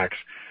by MACs,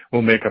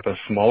 will make up a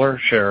smaller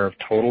share of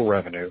total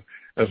revenue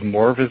as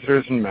more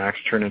visitors and MACs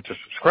turn into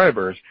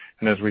subscribers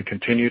and as we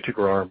continue to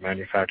grow our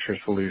manufacturer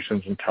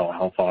solutions and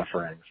telehealth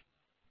offerings.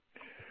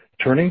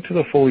 Turning to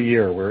the full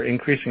year, we're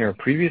increasing our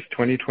previous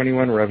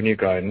 2021 revenue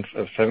guidance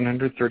of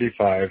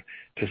 $735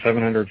 to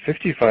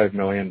 $755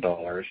 million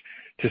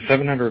to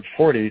 $740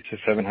 to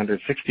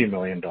 $760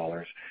 million,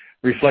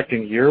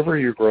 reflecting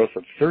year-over-year growth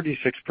of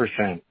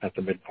 36% at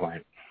the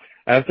midpoint.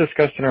 As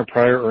discussed in our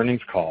prior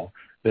earnings call,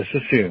 this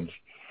assumes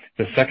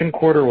the second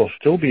quarter will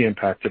still be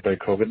impacted by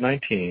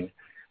COVID-19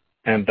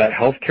 and that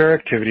healthcare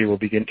activity will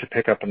begin to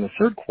pick up in the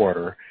third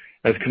quarter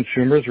as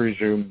consumers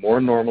resume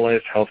more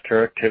normalized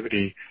healthcare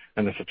activity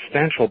and the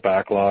substantial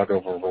backlog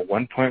of over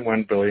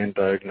 1.1 billion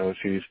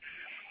diagnoses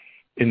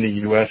in the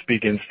U.S.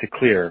 begins to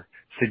clear,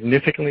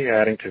 significantly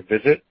adding to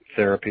visit,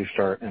 therapy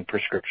start, and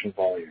prescription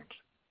volumes.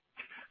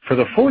 For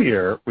the full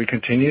year, we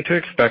continue to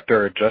expect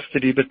our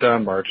adjusted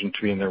EBITDA margin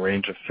to be in the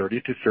range of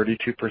 30 to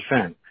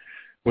 32%,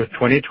 with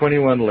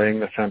 2021 laying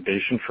the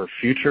foundation for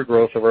future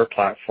growth of our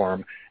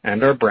platform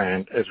and our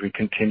brand as we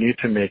continue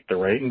to make the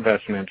right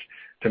investments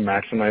to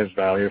maximize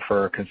value for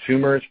our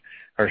consumers,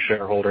 our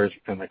shareholders,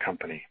 and the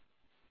company.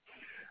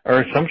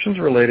 Our assumptions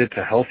related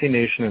to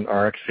HealthiNation and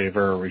RxSaver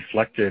are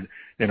reflected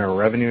in our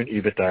revenue and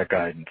EBITDA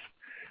guidance.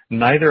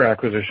 Neither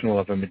acquisition will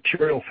have a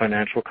material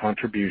financial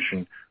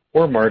contribution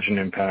or margin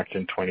impact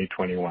in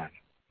 2021.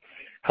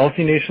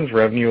 HealthiNation's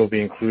revenue will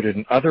be included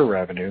in other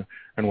revenue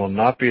and will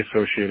not be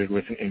associated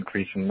with an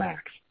increase in MACs.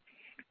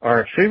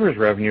 RxSaver's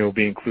revenue will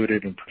be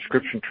included in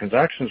prescription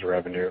transactions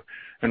revenue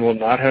and will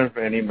not have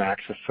any MACs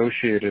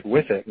associated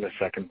with it in the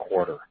second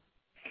quarter.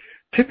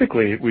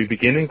 Typically, we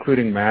begin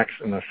including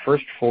MACs in the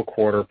first full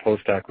quarter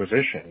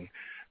post-acquisition,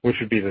 which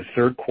would be the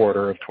third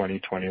quarter of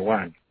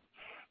 2021.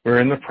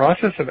 We're in the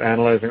process of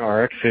analyzing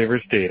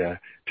RxSaver's data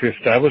to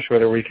establish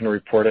whether we can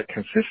report it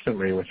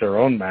consistently with our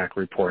own MAC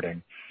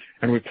reporting,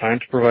 and we plan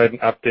to provide an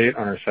update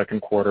on our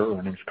second quarter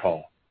earnings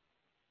call.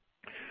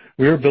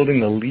 We are building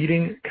the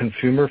leading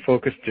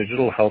consumer-focused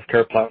digital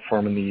healthcare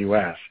platform in the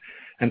U.S.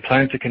 and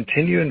plan to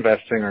continue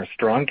investing our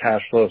strong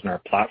cash flows in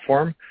our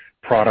platform,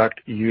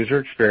 product, user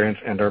experience,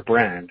 and our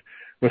brand,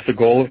 with the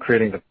goal of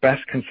creating the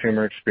best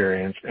consumer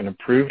experience and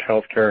improved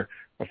healthcare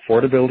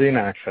affordability and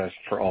access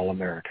for all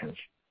Americans.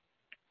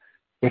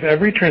 With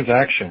every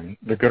transaction,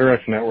 the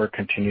GoodRx network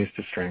continues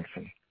to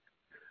strengthen.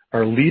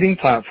 Our leading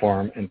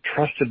platform and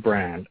trusted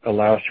brand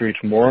allow us to reach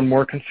more and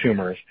more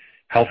consumers,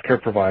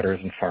 healthcare providers,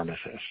 and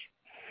pharmacists.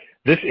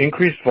 This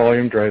increased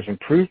volume drives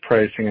improved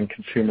pricing and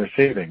consumer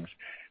savings,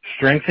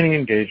 strengthening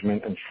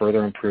engagement and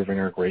further improving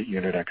our great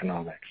unit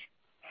economics.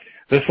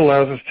 This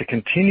allows us to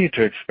continue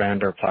to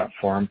expand our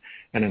platform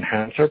and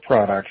enhance our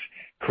products,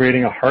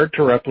 creating a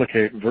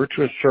hard-to-replicate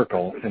virtuous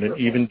circle and an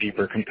even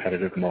deeper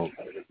competitive moat.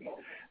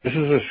 This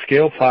is a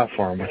scale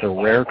platform with a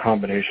rare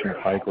combination of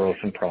high growth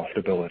and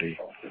profitability.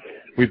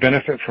 We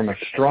benefit from a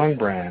strong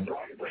brand,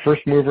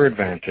 first-mover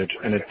advantage,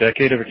 and a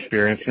decade of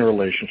experience and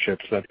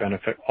relationships that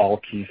benefit all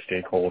key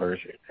stakeholders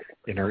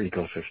in our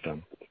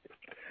ecosystem.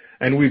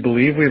 And we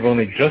believe we've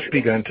only just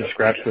begun to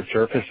scratch the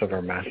surface of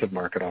our massive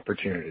market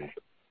opportunity.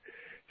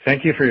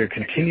 Thank you for your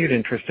continued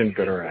interest in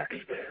GoodRx.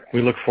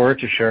 We look forward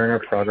to sharing our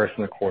progress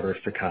in the quarters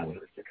to come.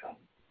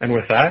 And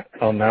with that,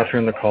 I'll now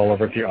turn the call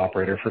over to the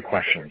operator for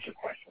questions.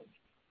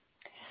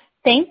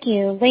 Thank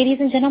you. Ladies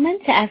and gentlemen,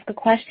 to ask a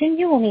question,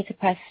 you will need to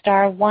press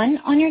star 1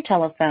 on your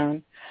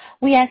telephone.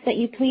 We ask that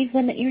you please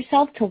limit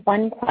yourself to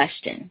one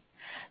question.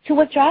 To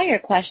withdraw your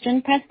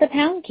question, press the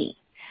pound key.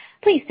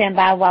 Please stand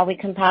by while we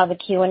compile the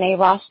Q&A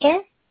roster.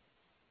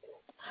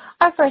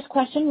 Our first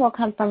question will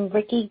come from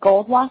Ricky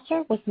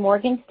Goldwasser with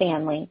Morgan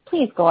Stanley.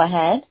 Please go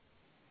ahead.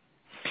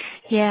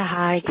 Yeah,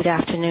 hi, good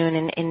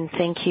afternoon, and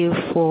thank you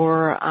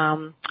for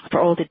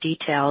all the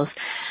details.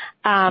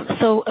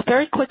 So a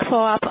very quick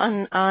follow-up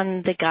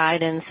on the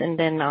guidance, and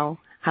then I'll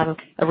have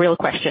a real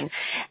question.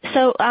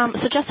 So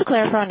just to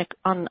clarify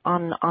on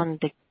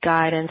the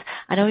guidance,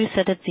 I know you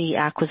said that the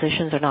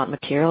acquisitions are not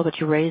material, but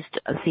you raised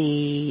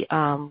the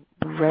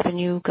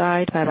revenue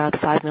guide by about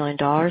 $5 million.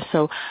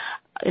 So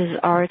is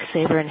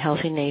RxSaver and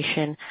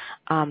HealthiNation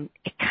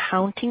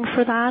accounting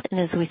for that?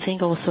 And as we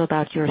think also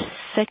about your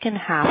second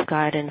half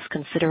guidance,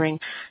 considering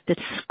that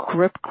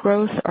script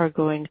growth are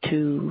going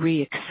to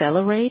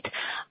re-accelerate,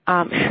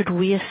 should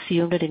we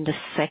assume that in the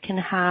second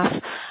half,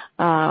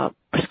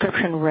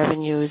 prescription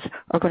revenues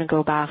are going to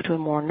go back to a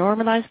more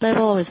normalized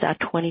level, or is that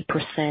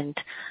 20%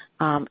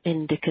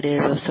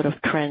 indicative of sort of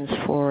trends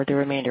for the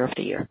remainder of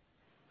the year,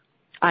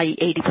 i.e.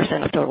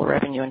 80% of total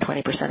revenue and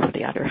 20% of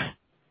the other?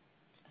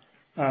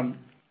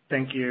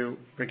 Thank you,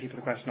 Ricky, for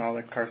the question. I'll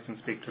let Karsten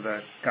speak to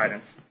the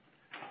guidance.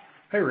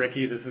 Hi,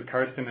 Ricky. This is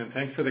Karsten, and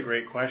thanks for the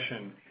great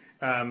question.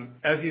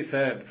 As you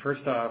said,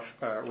 first off,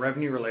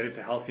 revenue related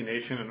to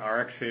HealthiNation and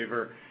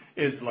RxSaver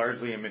is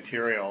largely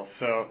immaterial.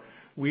 So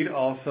we'd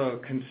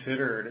also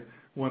considered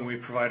when we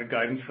provided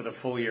guidance for the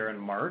full year in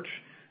March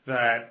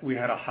that we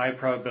had a high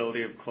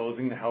probability of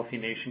closing the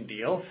HealthiNation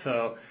deal.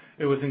 So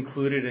it was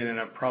included in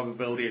a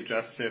probability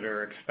adjusted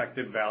or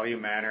expected value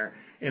manner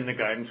in the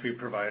guidance we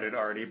provided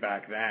already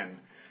back then.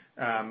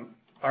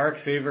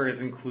 RxSaver is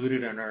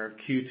included in our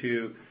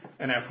Q2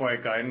 and FY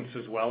guidance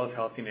as well as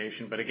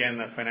HealthiNation, but again,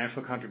 the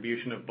financial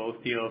contribution of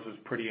both deals is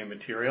pretty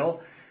immaterial.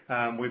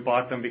 We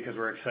bought them because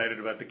we're excited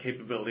about the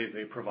capabilities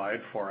they provide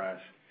for us.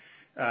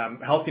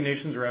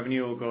 HealthiNation's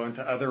revenue will go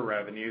into other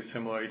revenue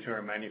similar to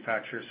our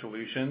manufacturer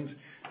solutions,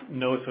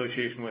 no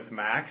association with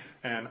Max,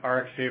 and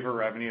RxSaver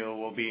revenue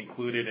will be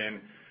included in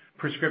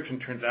prescription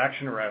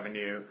transaction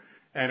revenue,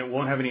 and it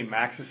won't have any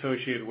Max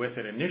associated with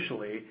it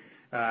initially.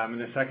 In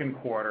the second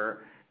quarter,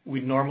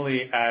 we'd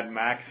normally add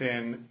Max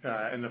in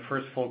the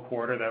first full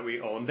quarter that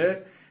we owned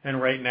it. And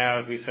right now,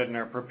 as we said in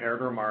our prepared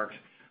remarks,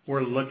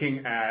 we're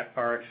looking at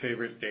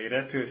RxSaver's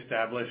data to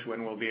establish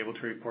when we'll be able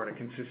to report it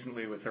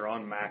consistently with their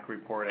own MAC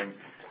reporting,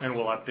 and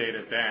we'll update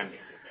it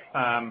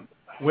then.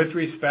 With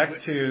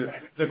respect to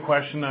the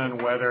question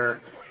on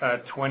whether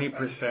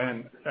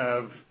 20%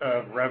 of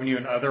revenue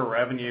and other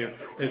revenue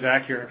is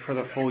accurate for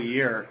the full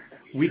year,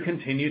 we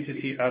continue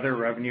to see other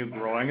revenue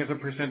growing as a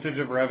percentage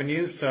of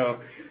revenue. So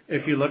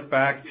if you look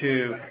back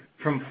to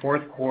from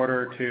fourth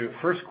quarter to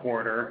first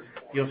quarter,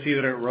 you'll see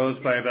that it rose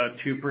by about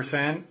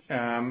 2%,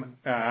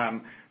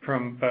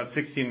 from about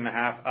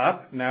 16.5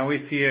 up. Now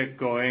we see it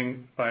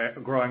growing by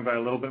a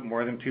little bit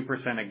more than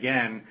 2%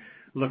 again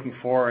looking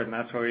forward, and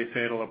that's why we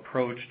say it'll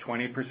approach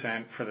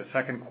 20% for the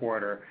second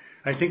quarter.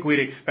 I think we'd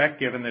expect,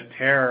 given the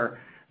tear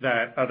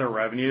that other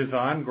revenue is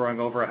on, growing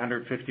over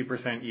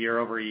 150% year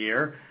over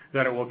year,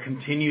 that it will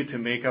continue to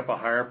make up a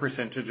higher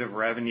percentage of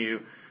revenue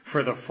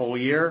for the full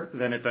year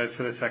than it does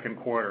for the second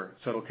quarter.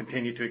 So it'll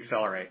continue to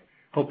accelerate.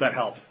 Hope that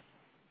helps.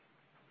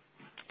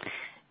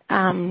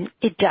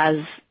 It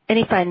does. And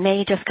if I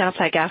may just kind of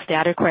like ask the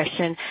other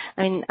question,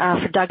 I mean,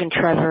 for Doug and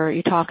Trevor,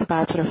 you talk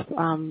about sort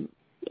of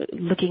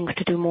looking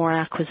to do more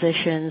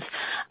acquisitions.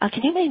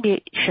 Can you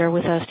maybe share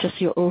with us just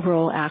your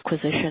overall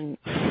acquisition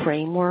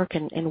framework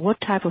and what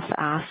type of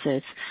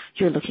assets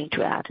you're looking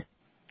to add?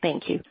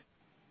 Thank you.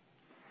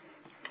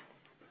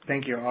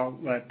 Thank you. I'll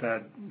let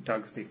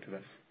Doug speak to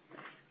this.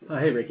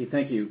 Hey, Ricky.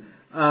 Thank you.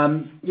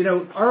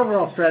 Our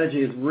overall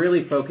strategy is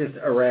really focused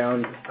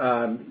around,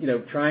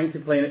 trying to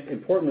play an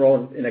important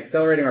role in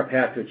accelerating our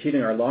path to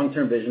achieving our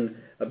long-term vision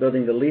of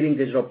building the leading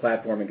digital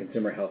platform in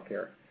consumer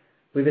healthcare.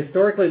 We've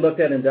historically looked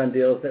at and done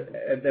deals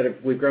that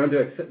have grown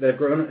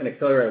and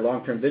accelerated our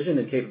long-term vision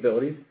and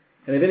capabilities,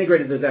 and have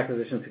integrated those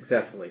acquisitions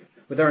successfully.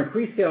 With our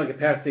increased scale and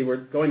capacity, we're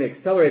going to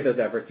accelerate those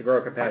efforts to grow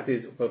our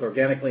capacities both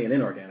organically and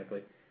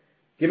inorganically.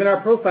 Given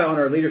our profile and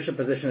our leadership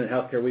position in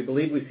healthcare, we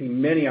believe we see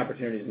many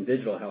opportunities in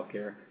digital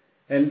healthcare.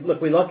 And look,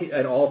 we look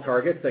at all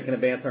targets that can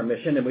advance our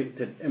mission,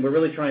 and we're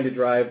really trying to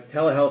drive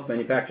telehealth,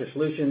 manufacturer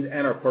solutions,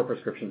 and our core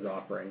prescriptions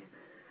offering.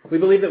 We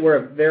believe that we're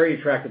a very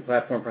attractive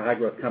platform for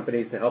high-growth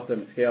companies to help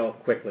them scale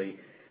quickly.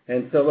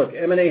 And so, look,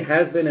 M&A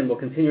has been and will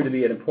continue to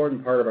be an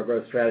important part of our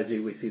growth strategy.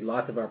 We see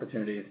lots of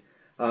opportunities,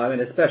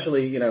 and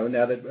especially,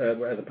 now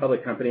that as a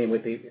public company and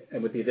with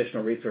the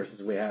additional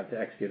resources we have to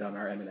execute on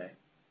our M&A.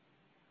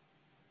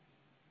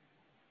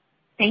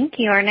 Thank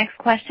you. Our next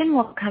question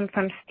will come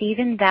from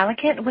Steven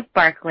Valiquette with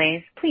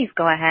Barclays. Please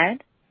go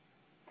ahead.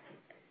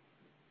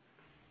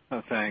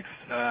 Oh, thanks.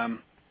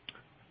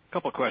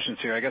 Couple of questions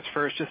here. I guess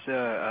first, just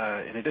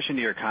in addition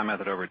to your comment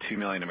that over 2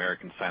 million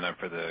Americans sign up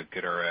for the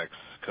GoodRx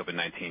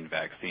COVID-19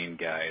 vaccine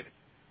guide,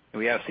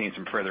 we have seen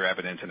some further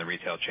evidence in the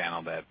retail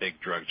channel that big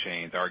drug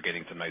chains are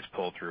getting some nice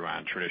pull-through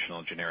on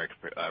traditional generic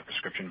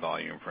prescription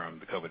volume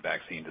from the COVID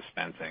vaccine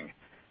dispensing,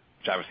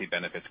 which obviously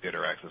benefits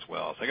GoodRx as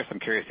well. So I guess I'm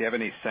curious, do you have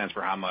any sense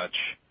for how much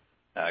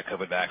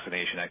COVID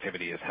vaccination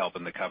activity is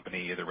helping the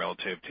company, either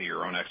relative to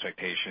your own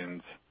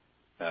expectations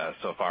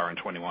so far in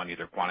 21,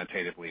 either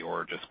quantitatively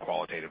or just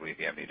qualitatively, if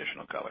you have any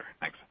additional color?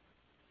 Thanks.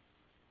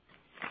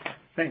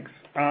 Thanks.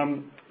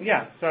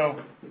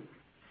 So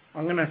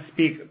I'm going to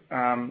speak,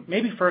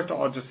 maybe first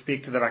I'll just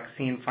speak to the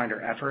Vaccine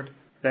Finder effort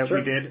that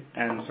we did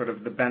and sort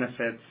of the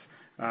benefits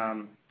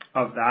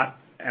of that,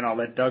 and I'll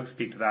let Doug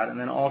speak to that, and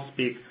then I'll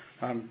speak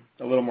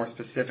a little more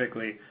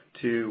specifically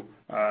to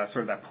sort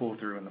of that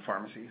pull-through in the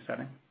pharmacy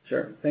setting.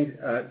 Sure. Thanks.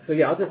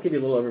 I'll just give you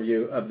a little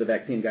overview of the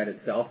vaccine guide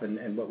itself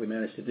and what we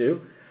managed to do.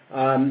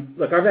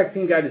 Look, our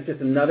vaccine guide is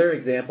just another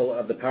example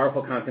of the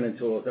powerful content and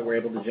tools that we're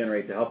able to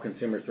generate to help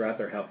consumers throughout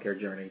their healthcare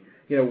journey.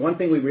 One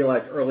thing we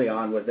realized early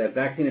on was that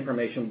vaccine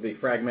information would be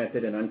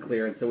fragmented and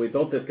unclear, and so we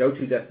built this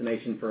go-to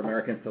destination for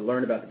Americans to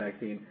learn about the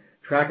vaccine,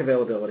 track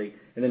availability,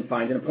 and then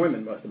find an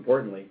appointment, most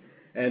importantly.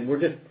 And we're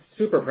just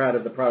super proud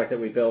of the product that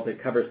we built.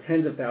 It covers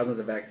tens of thousands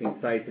of vaccine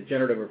sites. It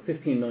generated over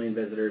 15 million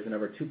visitors and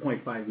over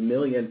 2.5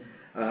 million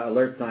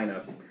alert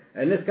signups.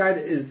 And this guide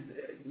is,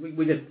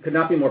 we just could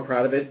not be more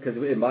proud of it because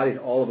it embodies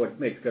all of what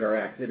makes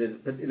GoodRx.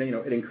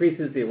 It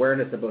increases the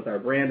awareness of both our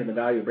brand and the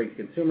value it brings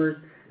to consumers.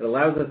 It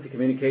allows us to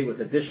communicate with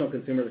additional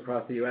consumers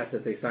across the U.S.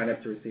 as they sign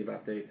up to receive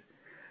updates.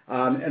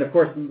 And of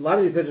course, a lot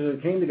of these visitors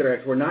who came to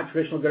GoodRx were not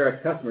traditional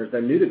GoodRx customers.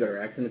 They're new to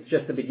GoodRx, and it's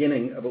just the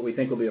beginning of what we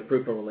think will be a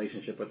fruitful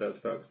relationship with those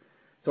folks.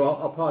 So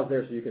I'll pause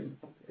there so you can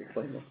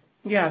explain this.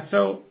 Yeah,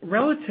 so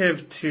relative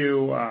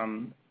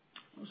to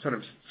sort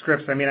of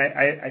scripts, I mean,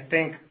 I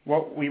think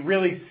what we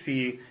really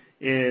see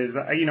is,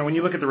 when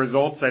you look at the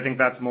results, I think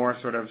that's more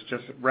sort of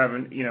just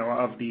revenue,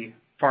 of the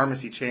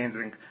pharmacy chains.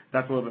 I think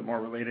that's a little bit more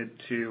related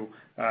to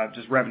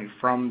just revenue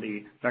from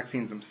the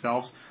vaccines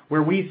themselves.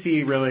 Where we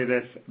see really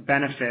this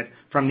benefit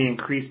from the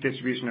increased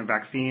distribution of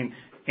vaccine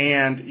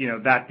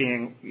and that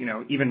being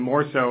even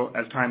more so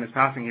as time is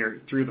passing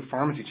here through the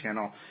pharmacy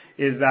channel,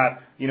 is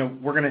that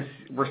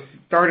we're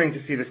starting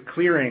to see this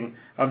clearing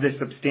of this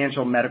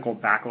substantial medical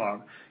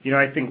backlog.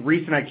 I think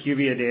recent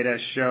IQVIA data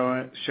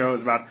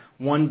shows about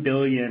 1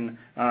 billion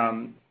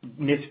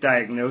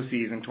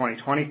misdiagnoses in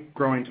 2020,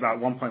 growing to about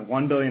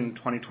 1.1 billion in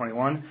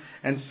 2021.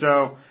 And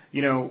so,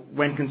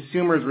 when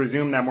consumers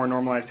resume that more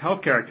normalized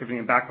healthcare activity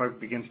and backlog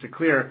begins to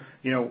clear,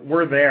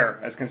 we're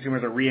there as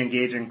consumers are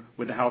re-engaging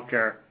with the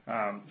healthcare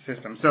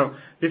system. So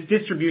this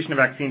distribution of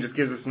vaccine just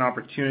gives us an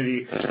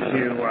opportunity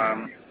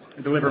to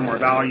deliver more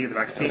value. The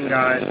vaccine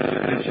guide,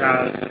 which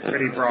has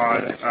pretty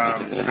broad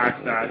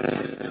access,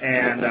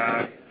 and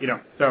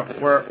so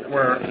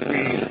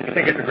we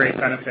think it's a great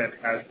benefit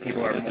as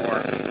people are more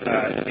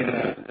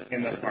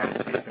in the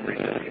pharmacies and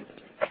retail.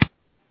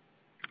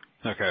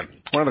 Okay.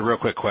 One other real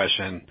quick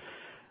question.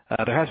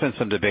 There has been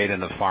some debate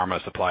in the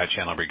pharma supply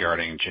channel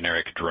regarding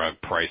generic drug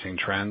pricing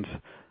trends,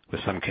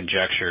 with some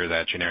conjecture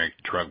that generic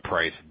drug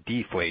price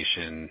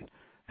deflation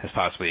has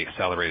possibly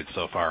accelerated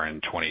so far in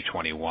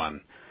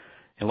 2021.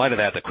 In light of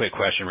that, the quick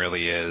question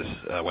really is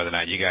whether or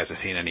not you guys have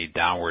seen any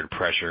downward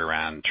pressure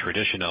around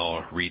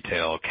traditional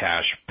retail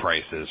cash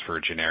prices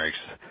for generics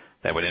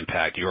that would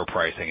impact your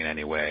pricing in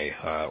any way,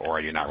 or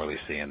are you not really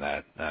seeing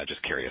that?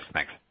 Just curious.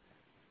 Thanks.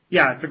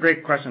 Yeah, it's a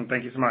great question.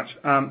 Thank you so much.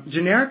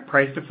 Generic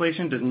price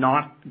deflation does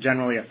not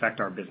generally affect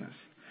our business.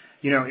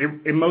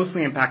 It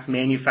mostly impacts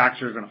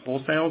manufacturers and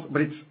wholesales,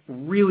 but it's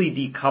really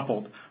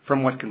decoupled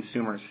from what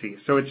consumers see.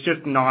 So it's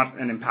just not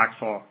an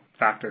impactful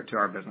factor to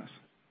our business.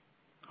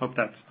 Hope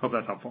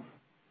that's helpful.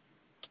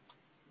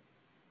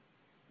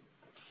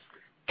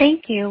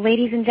 Thank you.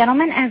 Ladies and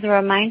gentlemen, as a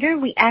reminder,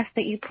 we ask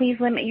that you please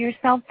limit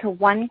yourself to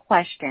one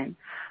question.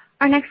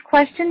 Our next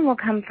question will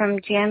come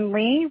from Jan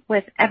Lee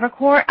with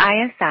Evercore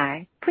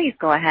ISI. Please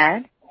go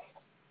ahead.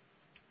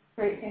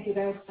 Great. Thank you,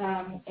 guys.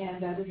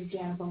 This is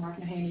Jan from Mark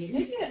Mahaney.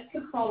 Maybe a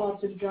quick follow-up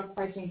to the drug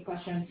pricing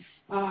question.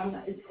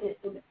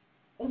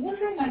 I'm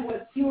wondering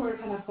what your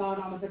kind of thought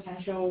on the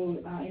potential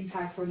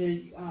impact for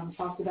the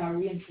talked about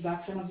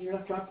reintroduction of the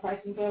drug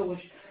pricing bill, which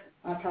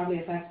probably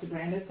affects the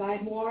branded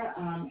side more,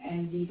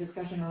 and the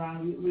discussion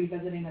around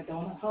revisiting the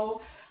donut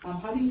hole.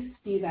 How do you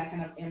see that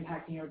kind of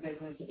impacting your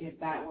business if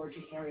that were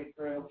to carry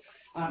through?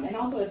 And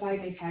also, if I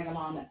may tag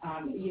along,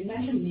 you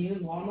mentioned new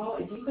normal.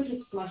 If you could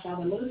just flesh out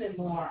a little bit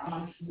more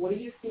on what are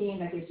you seeing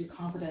that gives you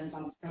confidence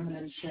on a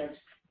permanent shift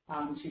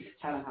to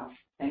telehealth?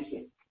 Thank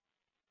you.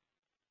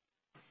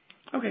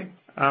 Okay.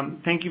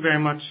 Thank you very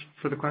much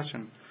for the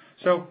question.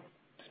 So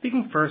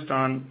speaking first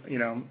on,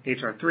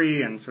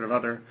 HR3 and sort of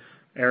other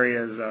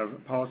areas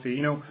of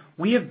policy,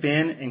 we have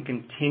been and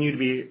continue to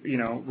be,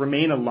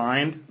 remain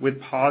aligned with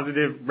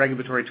positive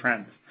regulatory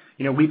trends.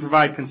 We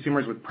provide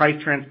consumers with price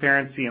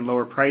transparency and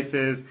lower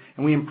prices,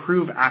 and we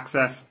improve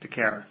access to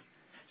care.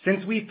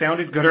 Since we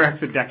founded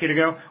GoodRx a decade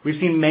ago, we've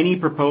seen many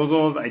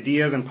proposals,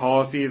 ideas, and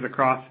policies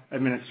across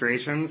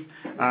administrations,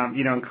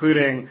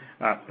 including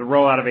the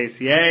rollout of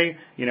ACA,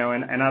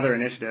 and other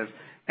initiatives.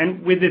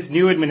 And with this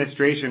new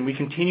administration, we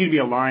continue to be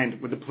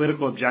aligned with the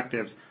political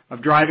objectives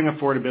of driving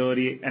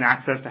affordability and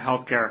access to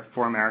healthcare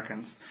for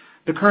Americans.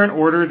 The current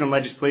orders and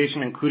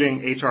legislation,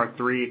 including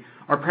HR3,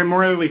 are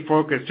primarily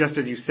focused, just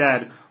as you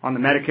said, on the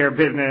Medicare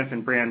business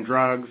and brand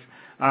drugs.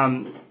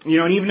 And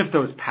even if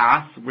those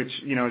pass, which,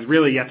 is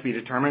really yet to be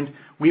determined,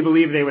 we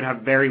believe they would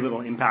have very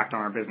little impact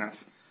on our business.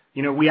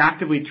 We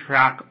actively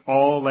track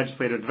all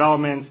legislative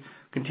developments,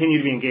 continue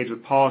to be engaged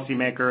with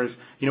policymakers.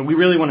 We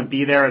really want to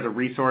be there as a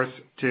resource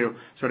to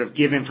sort of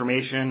give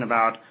information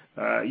about,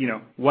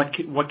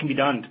 what can be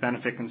done to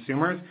benefit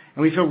consumers.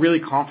 And we feel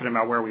really confident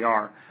about where we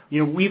are.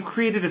 We've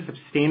created a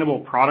sustainable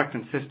product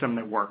and system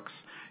that works.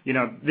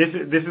 This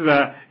is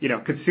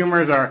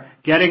consumers are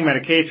getting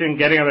medication,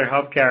 getting other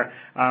healthcare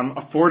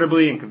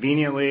affordably and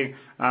conveniently,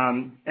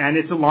 and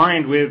it's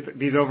aligned with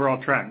these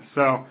overall trends.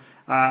 So,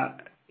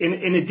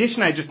 in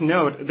addition, I just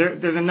note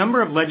there's a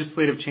number of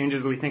legislative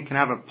changes that we think can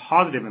have a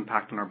positive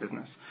impact on our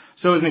business.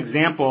 So, as an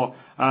example,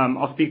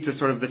 I'll speak to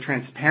sort of the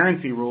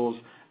transparency rules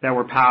that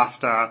were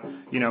passed,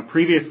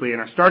 previously and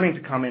are starting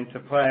to come into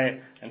play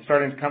and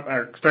starting to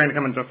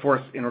come into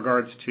force in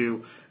regards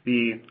to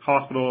the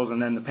hospitals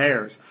and then the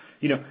payers.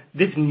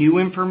 This new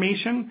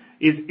information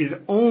is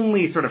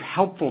only sort of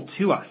helpful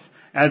to us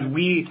as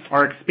we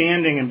are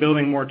expanding and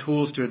building more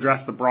tools to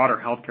address the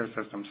broader healthcare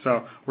system.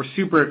 So we're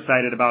super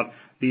excited about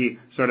the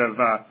sort of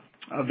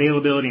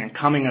availability and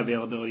coming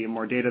availability of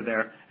more data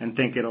there, and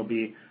think it'll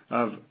be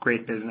of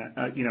great business,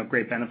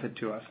 great benefit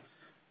to us.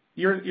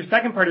 Your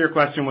second part of your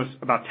question was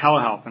about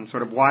telehealth and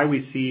sort of why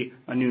we see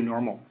a new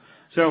normal.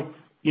 So,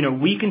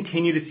 we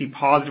continue to see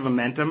positive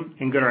momentum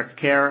in GoodRx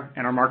Care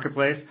and our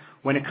marketplace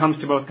when it comes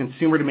to both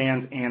consumer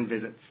demands and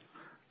visits.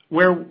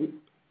 We're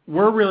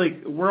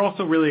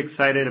also really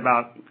excited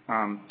about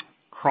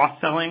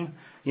cross-selling,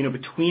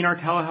 between our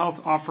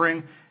telehealth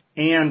offering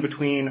and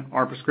between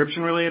our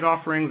prescription-related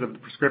offerings of the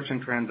prescription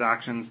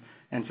transactions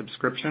and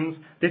subscriptions.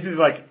 This is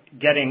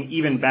getting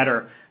even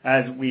better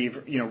as we've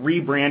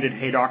rebranded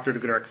Hey Doctor to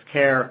GoodRx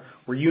Care.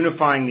 We're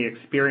unifying the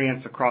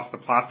experience across the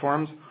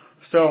platforms.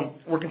 So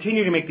we're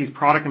continuing to make these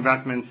product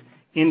investments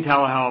in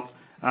telehealth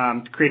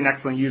to create an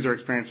excellent user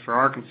experience for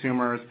our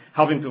consumers,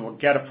 helping people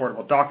get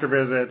affordable doctor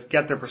visits,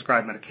 get their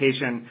prescribed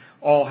medication,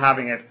 all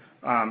having it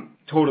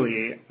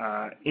totally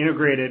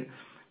integrated.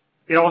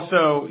 It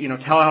also,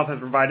 telehealth has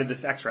provided this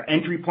extra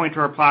entry point to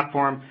our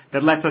platform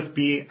that lets us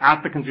be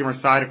at the consumer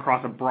side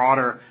across a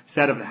broader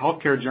set of the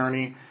healthcare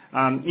journey.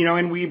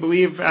 And we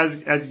believe,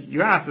 as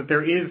you asked, that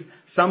there is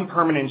some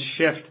permanent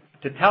shift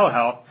to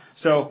telehealth.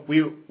 So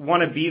we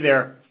want to be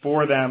there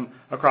for them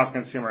across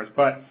consumers.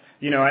 But,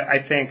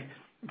 I think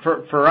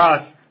for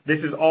us, this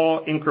is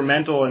all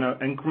incremental and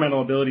an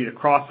incremental ability to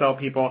cross-sell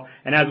people.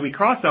 And as we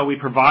cross-sell, we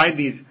provide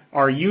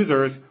our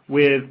users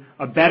with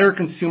a better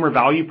consumer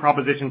value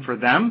proposition for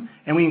them,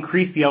 and we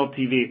increase the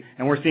LTV.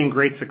 And we're seeing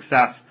great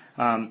success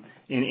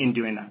in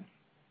doing that.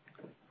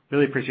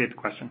 Really appreciate the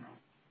question.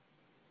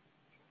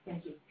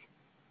 Thank you.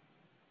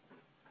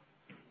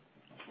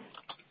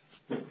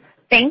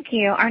 Thank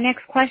you. Our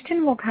next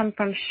question will come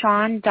from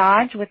Sean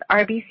Dodge with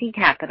RBC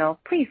Capital.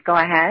 Please go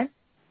ahead.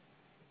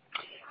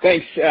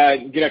 Thanks.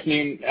 Good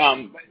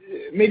afternoon.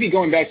 Maybe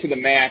going back to the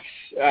MACs,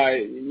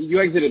 you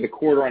exited the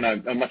quarter on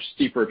a much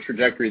steeper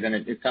trajectory than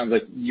it sounds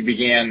like you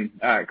began.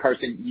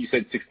 Karsten, you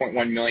said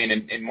 6.1 million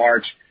in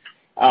March.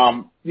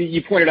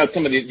 You pointed out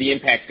some of the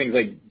impacts things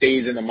like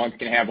days in the month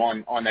can have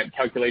on that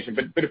calculation.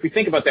 But if we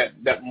think about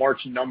that March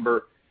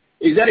number,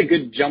 is that a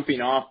good jumping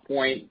off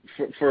point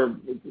for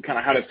kind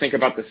of how to think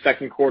about the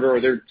second quarter? Or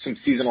are there some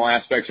seasonal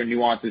aspects or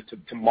nuances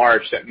to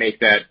March that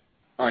make that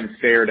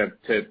unfair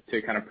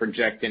to kind of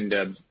project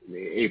into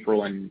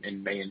April and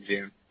May and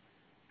June?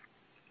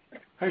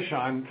 Hi,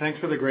 Sean. Thanks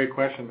for the great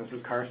question. This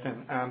is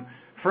Karsten.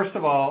 First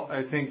of all,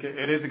 I think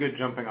it is a good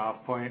jumping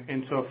off point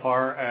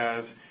insofar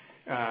as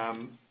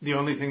the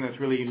only thing that's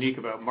really unique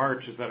about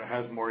March is that it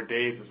has more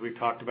days, as we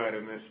talked about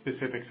in the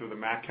specifics of the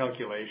MAC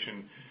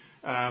calculation.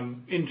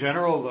 In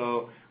general,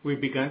 though,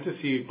 we've begun to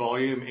see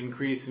volume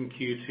increase in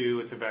Q2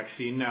 with the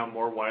vaccine now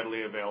more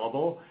widely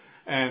available,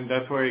 and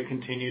that's why we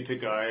continue to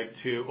guide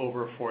to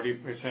over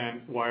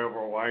 40%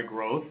 Y-over-Y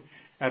growth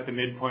at the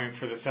midpoint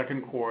for the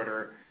second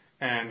quarter,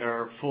 and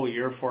our full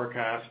year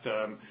forecast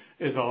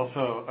is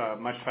also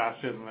much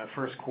faster than the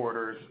first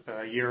quarter's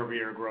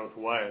year-over-year growth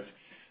was.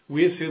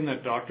 We assume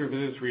that doctor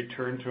visits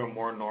return to a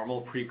more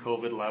normal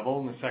pre-COVID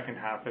level in the second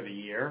half of the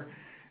year,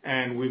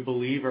 and we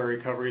believe our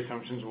recovery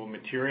assumptions will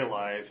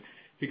materialize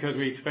because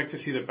we expect to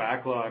see the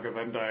backlog of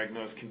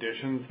undiagnosed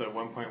conditions, the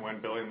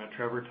 1.1 billion that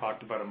Trevor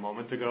talked about a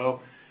moment ago,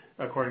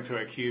 according to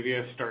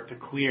IQVIA, start to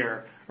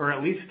clear or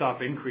at least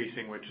stop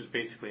increasing, which is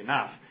basically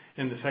enough,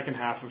 in the second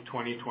half of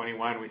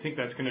 2021. We think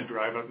that's going to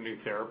drive up new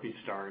therapy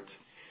starts.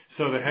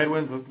 So the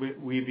headwinds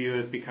we view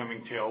as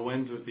becoming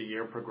tailwinds as the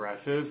year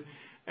progresses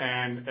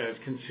and as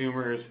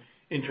consumers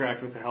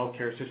interact with the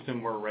healthcare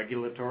system more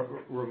regularly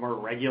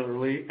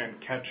and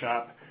catch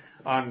up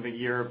on the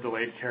year of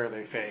delayed care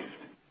they faced.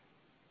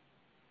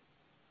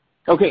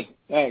 Okay,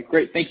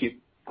 great. Thank you.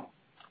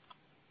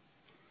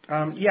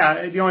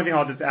 The only thing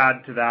I'll just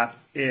add to that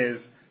is,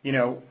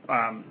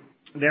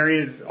 there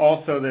is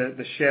also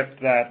the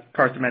shift that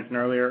Karsten mentioned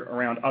earlier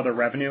around other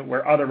revenue,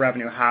 where other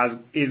revenue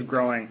is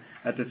growing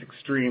at this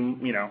extreme,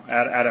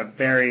 at a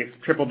very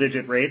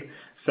triple-digit rate.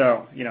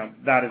 So,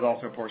 that is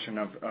also a portion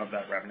of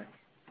that revenue.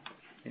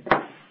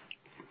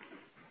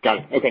 Got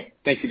it. Okay.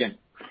 Thanks again.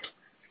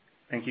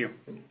 Thank you.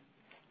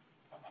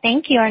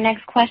 Thank you. Our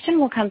next question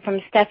will come from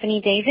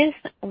Stephanie Davis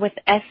with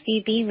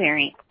SVB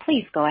Leerink.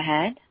 Please go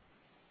ahead.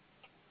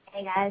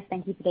 Hey, guys.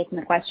 Thank you for taking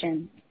the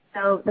question.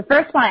 So the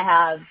first one I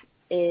have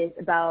is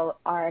about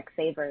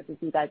RxSaver, if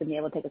you guys have been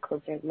able to take a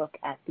closer look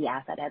at the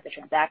asset as a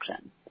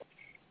transaction.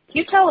 Can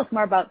you tell us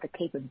more about the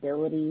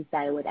capabilities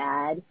that it would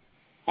add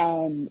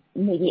and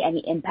maybe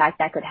any impact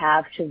that could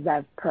have to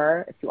rev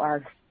per if you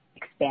are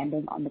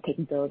expanding on the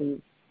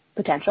capabilities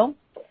potential?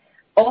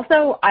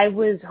 Also, I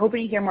was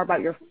hoping to hear more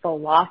about your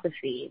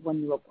philosophy when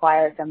you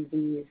acquire some of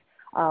these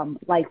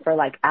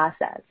like-for-like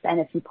assets, and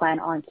if you plan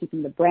on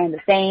keeping the brand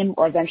the same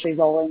or eventually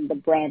rolling the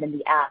brand and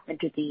the app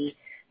into the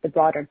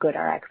broader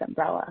GoodRx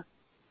umbrella.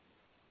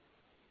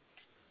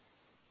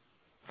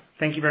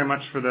 Thank you very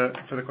much for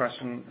the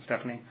question,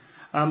 Stephanie.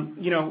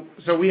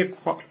 So we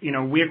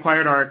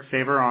acquired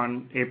RxSaver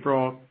on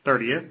April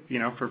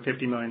 30th, for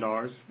 $50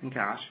 million in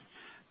cash.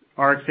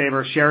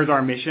 RxSaver shares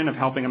our mission of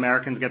helping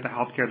Americans get the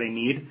healthcare they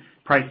need,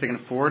 priced they can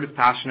afford, is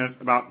passionate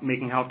about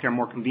making healthcare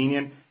more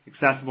convenient,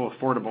 accessible,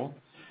 affordable.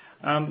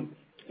 The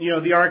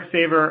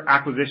RxSaver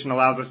acquisition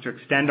allows us to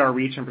extend our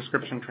reach in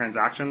prescription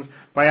transactions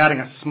by adding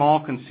a small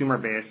consumer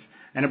base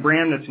and a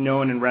brand that's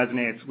known and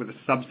resonates with a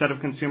subset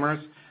of consumers.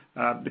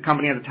 The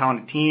company has a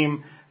talented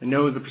team that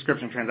knows the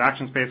prescription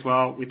transaction space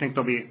well. We think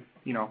they'll be,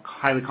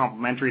 highly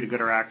complementary to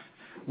GoodRx.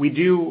 We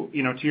do,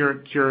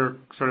 to your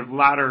sort of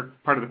latter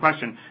part of the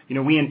question,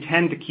 we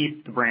intend to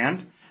keep the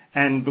brand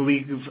and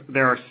believe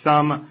there are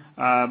some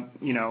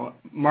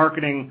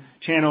marketing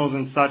channels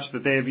and such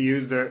that they have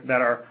used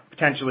that are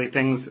potentially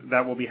things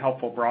that will be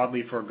helpful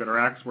broadly for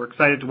GoodRx. We're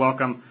excited to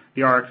welcome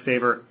the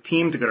RxSaver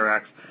team to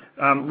GoodRx.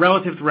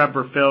 Relative to rev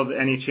per filled,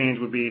 any change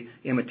would be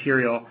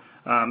immaterial.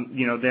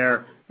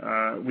 Their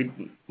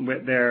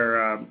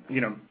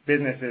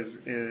business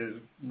is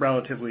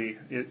relatively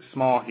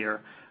small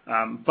here.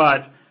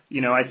 But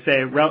I'd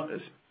say,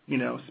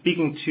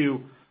 speaking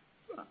to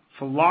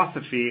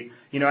philosophy,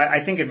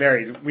 I think it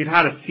varies. We've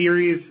had a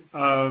series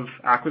of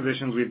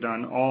acquisitions we've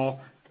done,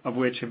 all of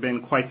which have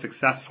been quite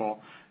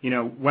successful.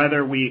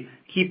 Whether we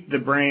keep the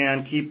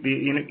brand,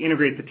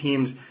 integrate the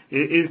teams,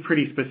 it is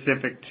pretty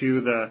specific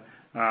to the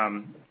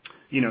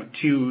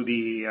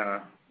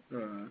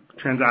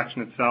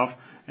transaction itself,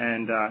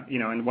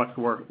 and what's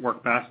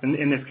work best.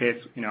 In this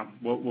case,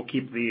 we'll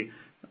keep the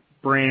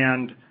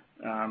brand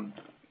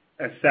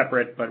as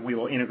separate, but we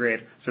will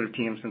integrate sort of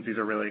teams since these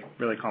are really,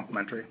 really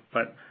complementary.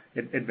 But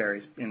it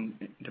varies in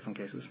different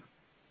cases.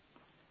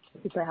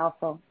 Super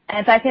helpful. And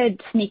if I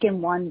could sneak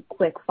in one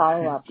quick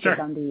follow-up Sure.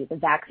 just on the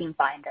vaccine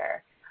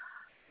finder.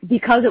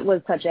 Because it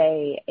was such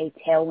a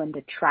tailwind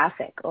to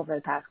traffic over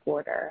the past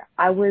quarter,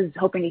 I was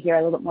hoping to hear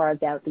a little bit more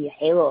about the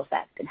halo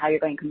effect and how you're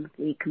going to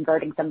be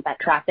converting some of that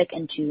traffic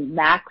into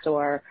Max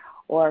or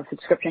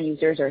subscription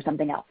users or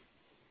something else.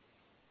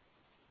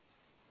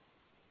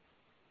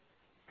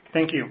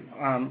 Thank you.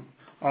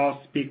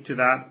 I'll speak to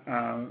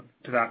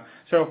that.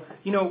 So,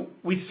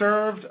 we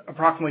served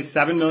approximately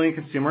 7 million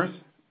consumers,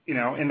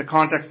 in the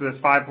context of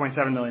this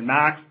 5.7 million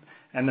Max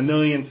and the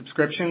million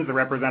subscriptions that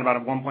represent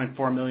about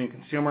 1.4 million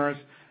consumers.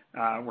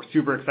 We're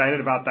super excited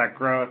about that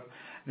growth.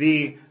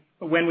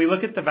 When we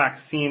look at the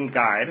vaccine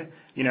guide,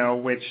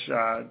 which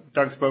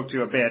Doug spoke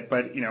to a bit,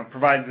 but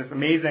provides this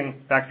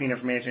amazing vaccine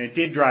information, it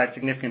did drive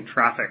significant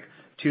traffic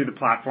to the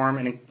platform,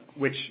 and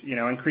which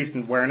increased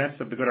awareness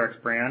of the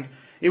GoodRx brand.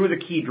 It was a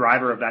key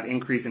driver of that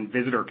increase in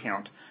visitor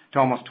count to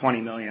almost 20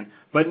 million.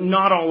 But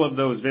not all of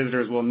those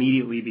visitors will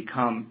immediately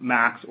become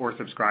Max or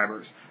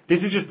subscribers.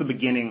 This is just the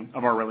beginning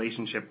of our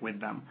relationship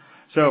with them.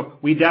 So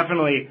we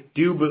definitely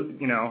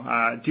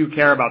do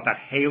care about that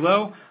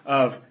halo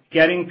of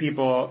getting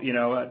people,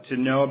 to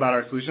know about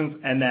our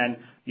solutions and then,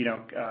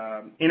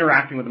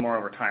 interacting with them more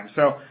over time.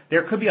 So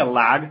there could be a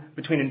lag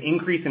between an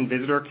increase in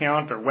visitor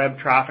count or web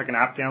traffic and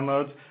app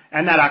downloads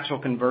and that actual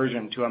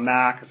conversion to a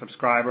Mac, a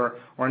subscriber,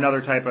 or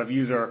another type of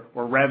user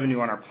or revenue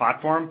on our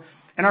platform.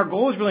 And our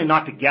goal is really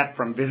not to get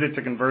from visit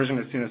to conversion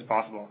as soon as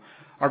possible.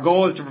 Our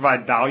goal is to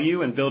provide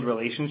value and build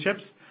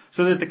relationships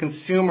so that the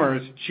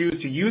consumers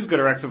choose to use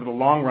GoodRx over the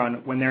long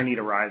run when their need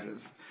arises.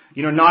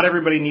 Not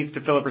everybody needs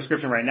to fill a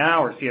prescription right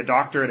now or see a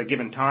doctor at a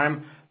given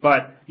time,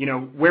 but,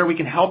 where we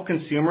can help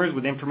consumers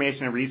with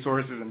information and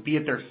resources and be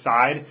at their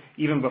side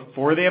even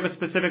before they have a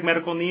specific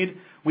medical need,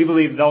 we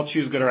believe they'll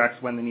choose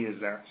GoodRx when the need is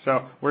there.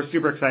 So we're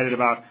super excited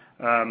about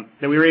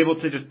that we were able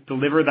to just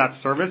deliver that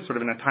service sort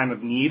of in a time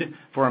of need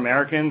for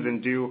Americans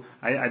and do,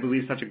 I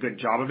believe, such a good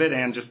job of it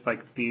and just like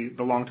the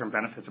long-term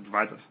benefits it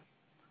provides us.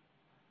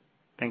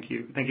 Thank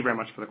you. Thank you very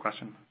much for the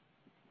question.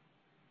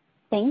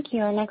 Thank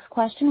you. Our next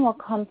question will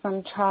come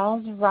from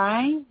Charles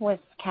Rhyee with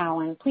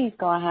Cowen. Please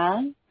go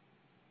ahead.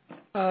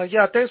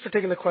 Thanks for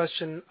taking the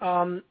question.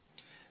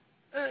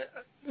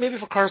 Maybe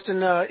for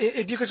Karsten,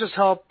 if you could just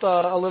help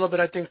a little bit,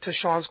 I think, to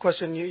Sean's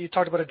question. You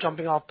talked about a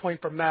jumping off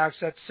point for Max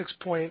at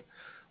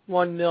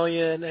 6.1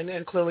 million,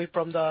 and clearly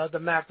from the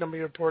Mac number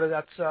you reported,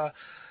 that's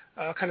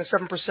kind of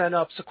 7%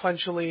 up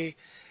sequentially.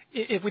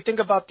 If we think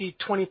about the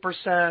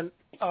 20%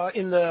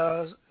 in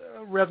the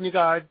revenue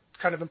guide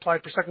kind of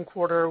implied for second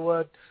quarter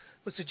would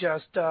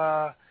suggest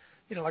like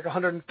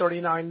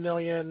 139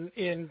 million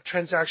in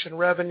transaction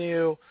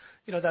revenue.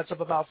 That's up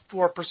about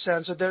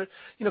 4%. So there,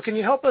 can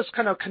you help us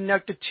kind of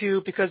connect the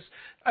two? Because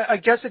I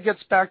guess it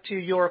gets back to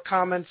your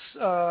comments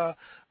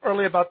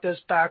earlier about this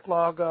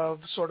backlog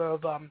of sort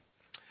of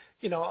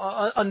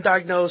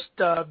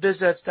undiagnosed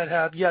visits that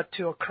have yet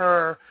to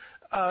occur.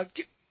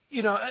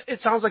 It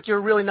sounds like you're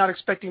really not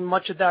expecting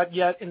much of that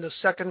yet in the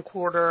second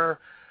quarter.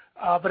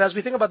 But as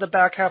we think about the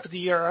back half of the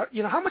year,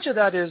 how much of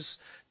that do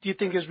you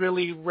think is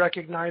really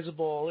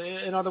recognizable?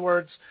 In other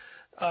words,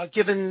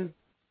 given,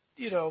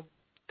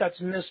 that's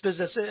missed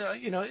business,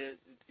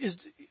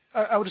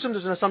 I would assume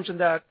there's an assumption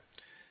that,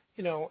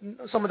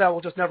 some of that will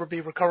just never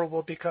be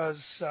recoverable because,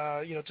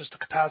 just the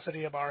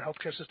capacity of our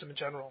healthcare system in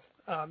general.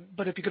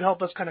 But if you could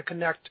help us kind of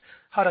connect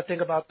how to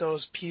think about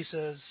those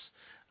pieces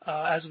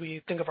as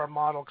we think of our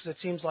model, because it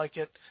seems like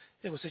it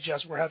would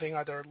suggest we're having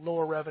either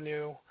lower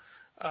revenue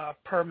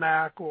per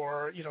Mac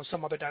or,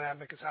 some other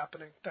dynamic is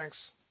happening. Thanks.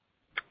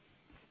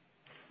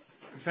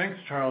 Thanks,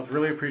 Charles.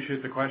 Really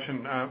appreciate the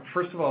question.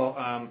 First of all,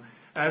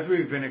 as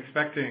we've been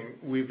expecting,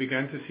 we've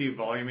begun to see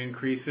volume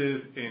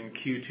increases in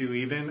Q2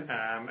 even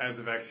as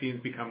the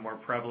vaccines become more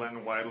prevalent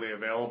and widely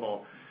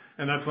available.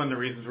 And that's one of the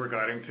reasons we're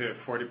guiding to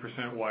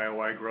 40%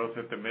 YOY growth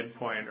at the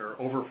midpoint, or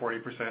over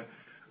 40%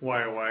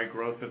 YOY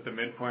growth at the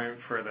midpoint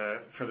for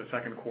the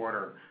second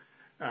quarter.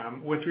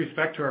 With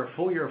respect to our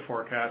full year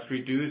forecast,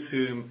 we do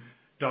assume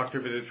doctor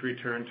visits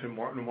return to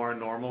more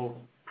normal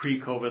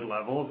pre-COVID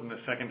levels in the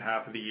second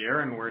half of the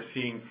year, and we're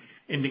seeing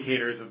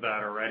indicators of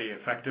that already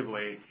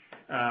effectively.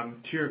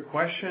 To your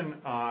question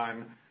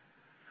on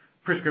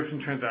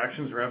prescription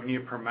transactions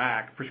revenue per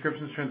MAC,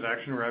 prescriptions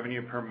transaction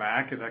revenue per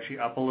MAC is actually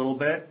up a little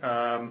bit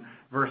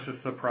versus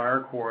the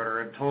prior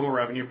quarter, and total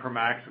revenue per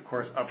MAC is, of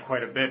course, up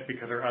quite a bit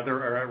because our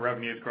other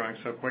revenue is growing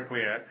so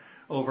quickly at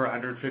over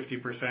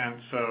 150%.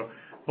 So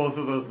both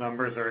of those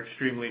numbers are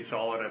extremely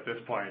solid at this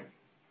point.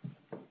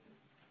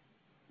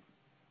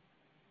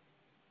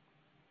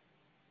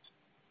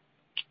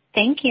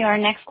 Thank you. Our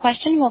next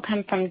question will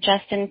come from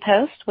Justin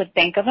Post with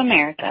Bank of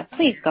America.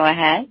 Please go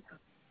ahead.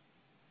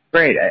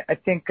 Great. I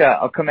think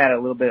I'll come at it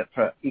a little bit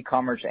from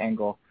e-commerce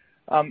angle.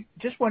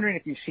 Just wondering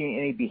if you've seen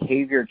any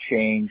behavior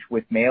change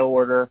with mail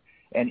order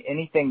and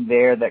anything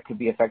there that could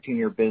be affecting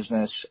your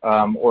business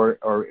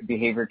or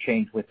behavior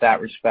change with that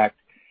respect.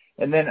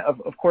 And then,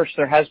 of course,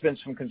 there has been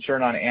some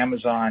concern on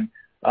Amazon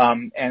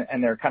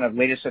and their kind of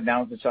latest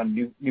announcements on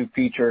new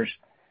features.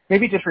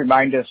 Maybe just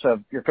remind us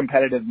of your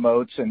competitive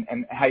moats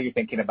and how you're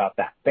thinking about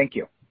that. Thank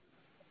you.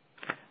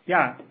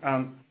 Yeah.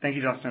 Thank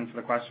you, Justin,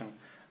 for the question.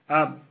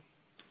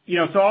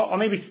 So I'll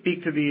maybe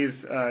speak to these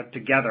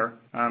together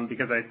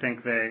because I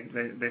think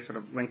they sort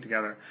of link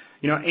together.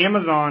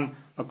 Amazon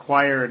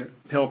acquired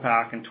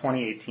PillPack in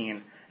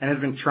 2018 and has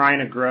been trying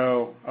to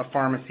grow a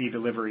pharmacy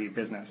delivery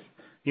business.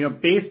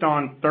 Based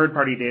on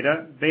third-party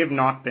data, they have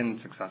not been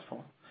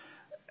successful.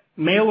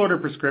 Mail order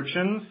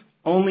prescriptions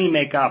only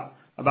make up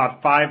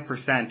about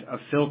 5% of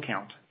fill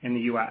count in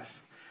the U.S.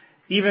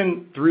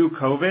 Even through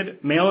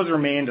COVID, mail has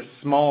remained a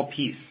small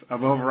piece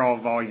of overall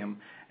volume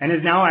and is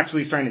now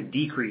actually starting to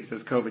decrease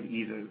as COVID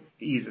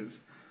eases.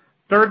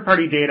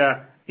 Third-party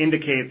data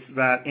indicates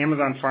that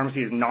Amazon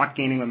Pharmacy is not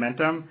gaining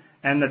momentum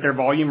and that their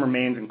volume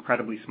remains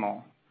incredibly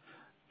small.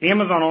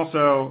 Amazon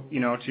also,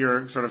 to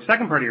your sort of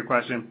second part of your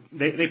question,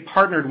 they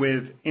partnered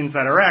with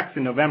InsideRx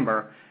in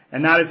November,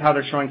 and that is how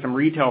they're showing some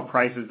retail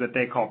prices that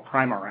they call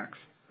PrimeRx.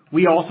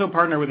 We also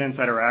partner with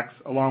InsideRx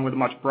along with a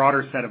much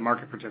broader set of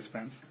market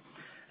participants.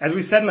 As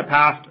we said in the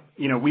past,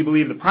 we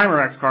believe the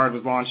PrimeRx card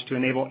was launched to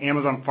enable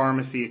Amazon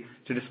Pharmacy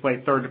to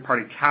display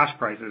third-party cash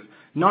prices,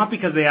 not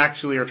because they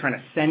actually are trying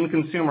to send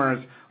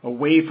consumers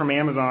away from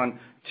Amazon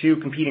to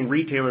competing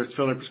retailers to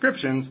fill their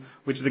prescriptions,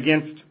 which is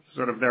against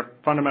sort of their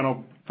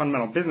fundamental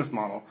business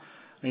model.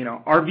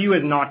 Our view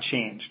has not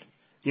changed.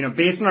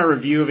 Based on our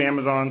review of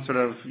Amazon's sort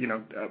of,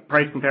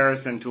 price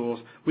comparison tools,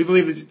 we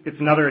believe it's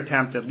another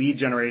attempt at lead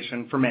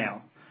generation for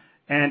mail.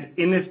 And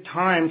in this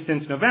time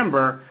since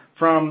November,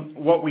 from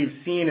what we've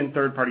seen in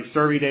third-party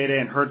survey data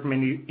and heard from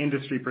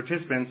industry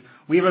participants,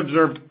 we've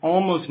observed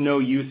almost no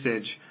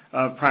usage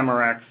of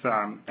PrimeRx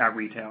at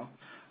retail.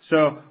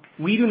 So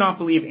we do not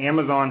believe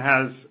Amazon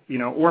has,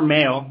 or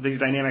mail, these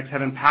dynamics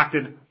have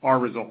impacted our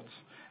results.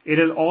 It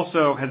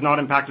has not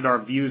impacted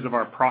our views of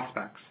our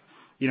prospects.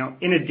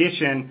 In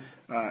addition,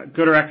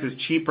 GoodRx is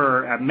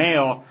cheaper at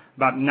mail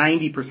about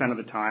 90% of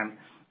the time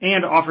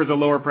and offers a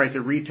lower price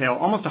at retail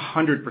almost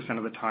 100%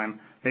 of the time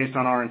based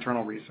on our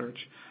internal research.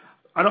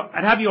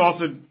 I'd have you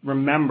also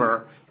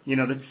remember,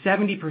 that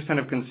 70%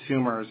 of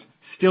consumers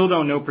still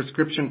don't know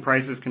prescription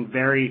prices can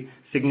vary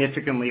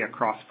significantly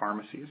across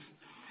pharmacies.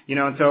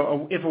 And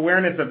so if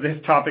awareness of this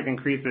topic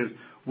increases,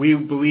 we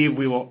believe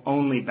we will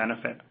only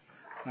benefit.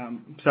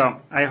 So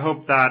I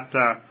hope that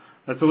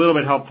that's a little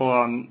bit helpful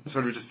on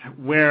sort of just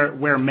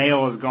where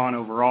mail has gone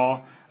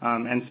overall,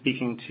 and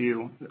speaking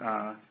to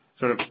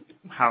sort of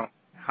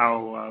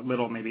how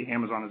little maybe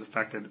Amazon has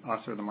affected us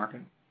or the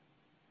market.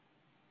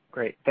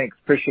 Great. Thanks.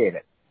 Appreciate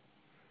it.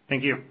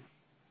 Thank you.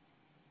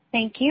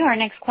 Thank you. Our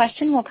next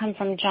question will come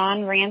from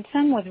John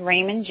Ransom with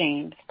Raymond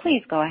James.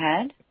 Please go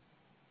ahead.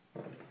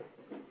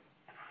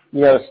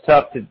 It's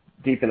tough to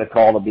deepen the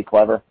call to be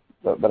clever,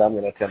 but I'm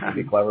going to attempt to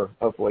be clever.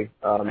 Hopefully,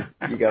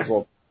 you guys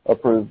will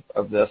approve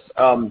of this.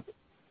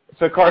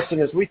 So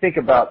Karsten, as we think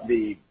about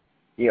the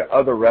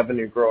other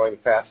revenue growing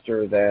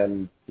faster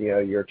than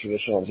your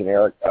traditional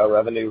generic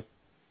revenue,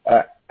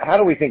 how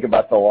do we think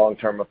about the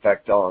long-term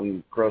effect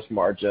on gross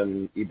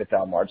margin,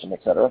 EBITDA margin, et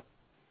cetera?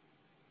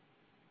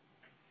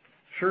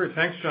 Sure.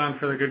 Thanks, John,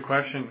 for the good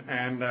question.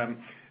 And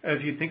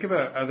as you think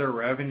about other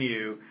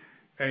revenue,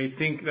 I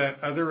think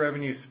that other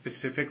revenue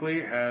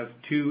specifically has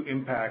two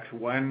impacts.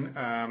 One,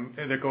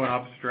 that go in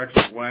opposite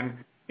directions,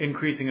 one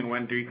increasing and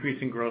one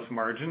decreasing gross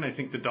margin. I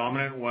think the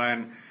dominant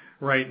one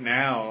right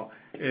now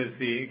is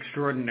the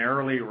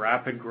extraordinarily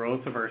rapid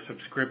growth of our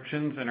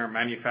subscriptions and our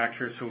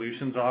manufacturer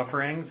solutions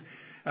offerings.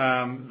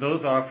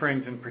 Those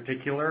offerings in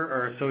particular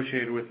are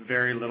associated with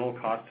very little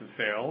cost of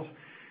sales.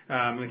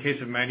 In the case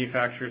of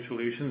manufacturer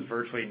solutions,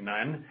 virtually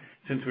none,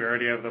 since we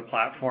already have the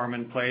platform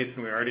in place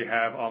and we already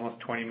have almost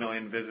 20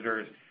 million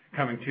visitors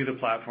coming to the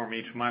platform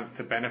each month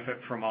to benefit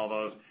from all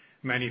those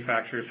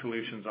manufacturer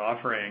solutions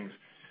offerings.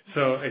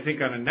 So I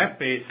think on a net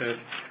basis,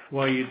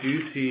 while you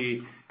do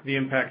see the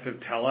impact of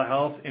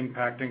telehealth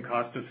impacting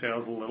cost of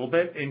sales a little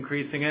bit,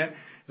 increasing it,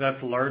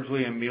 that's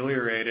largely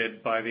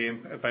ameliorated by the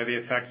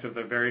effects of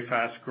the very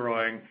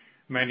fast-growing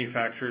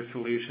manufacturer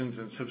solutions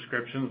and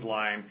subscriptions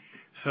line.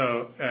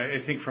 So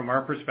I think from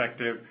our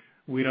perspective,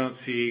 we don't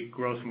see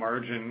gross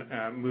margin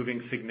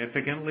moving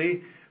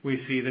significantly.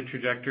 We see the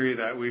trajectory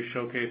that we've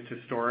showcased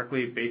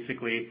historically,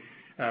 basically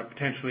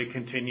potentially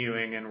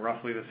continuing in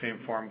roughly the same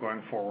form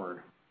going forward.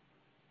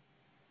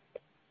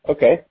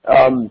 Okay.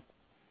 And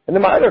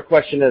then my other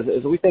question is,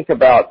 as we think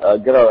about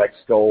GoodRx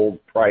Gold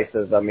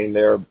prices, I mean,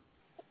 they're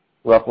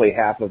roughly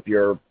half of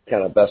your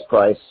kind of best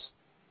price.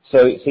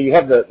 So you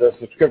have the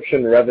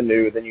subscription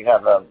revenue, then you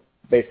have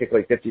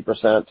basically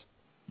 50%,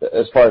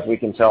 as far as we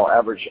can tell,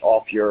 average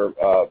off your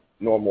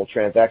normal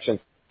transactions.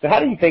 So how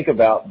do you think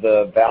about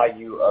the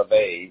value of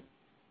a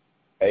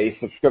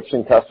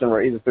subscription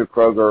customer, either through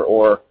Kroger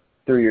or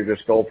through your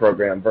Just Gold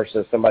program,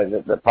 versus somebody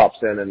that pops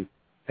in and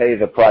pays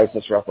a price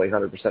that's roughly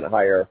 100%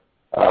 higher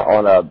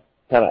on a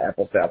kind of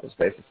apples-to-apples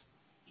basis?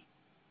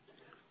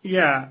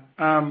 Yeah.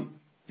 I'm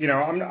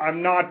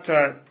not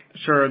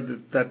sure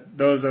that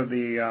those are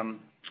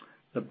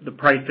the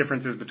price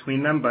differences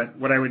between them, but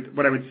what I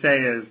would say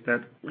is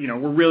that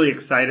we're really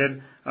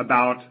excited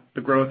about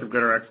the growth of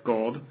GoodRx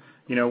Gold.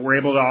 We're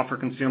able to offer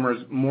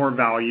consumers more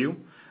value.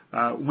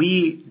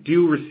 We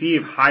do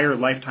receive higher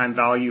lifetime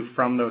value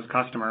from those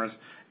customers,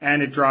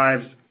 and it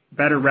drives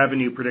better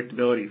revenue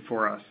predictability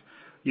for us.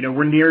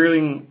 We're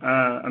nearing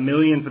 1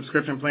 million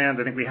subscription plans.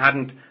 I think we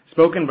hadn't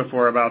spoken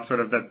before about sort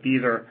of that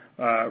these are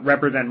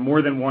represent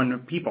more than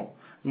one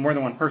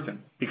person,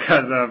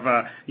 because of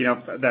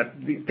that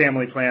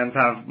family plans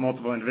have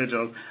multiple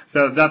individuals.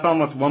 So that's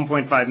almost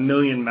 1.5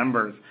 million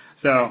members.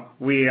 So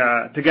we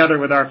together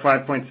with our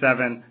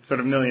 5.7 sort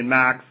of million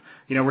max,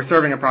 we're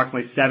serving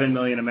approximately 7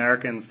 million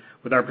Americans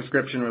with our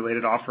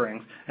prescription-related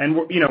offerings. And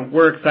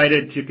we're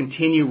excited to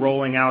continue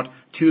rolling out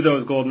to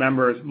those Gold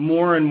members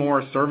more and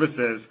more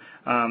services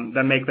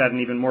that make that an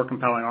even more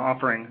compelling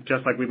offering,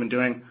 just like we've been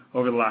doing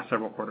over the last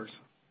several quarters.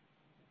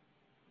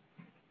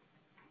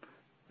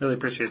 Really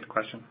appreciate the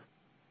question.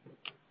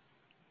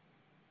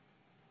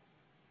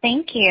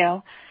 Thank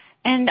you.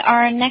 And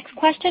our next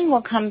question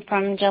will come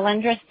from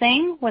Jailendra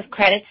Singh with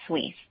Credit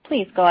Suisse.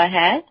 Please go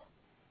ahead.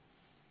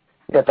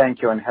 Yeah,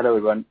 thank you, and hello,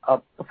 everyone.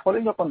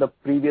 Following up on the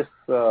previous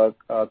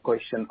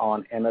question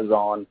on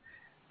Amazon,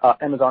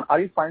 are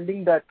you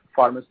finding that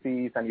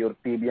pharmacies and your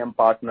PBM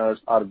partners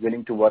are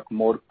willing to work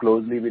more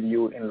closely with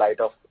you in light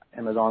of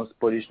Amazon's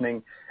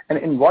positioning? And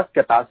in what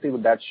capacity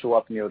would that show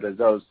up in your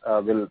results?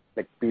 Will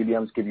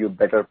PBMs give you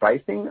better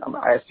pricing?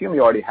 I assume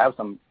you already have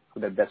some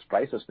of the best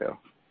prices there.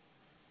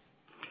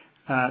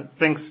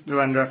 Thanks,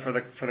 Jailendra,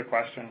 for the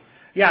question.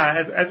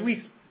 Yeah, as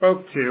we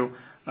spoke to,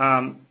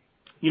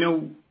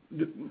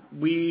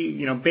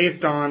 we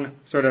based on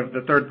sort of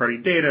the third-party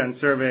data and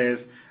surveys,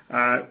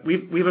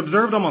 we've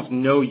observed almost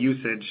no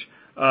usage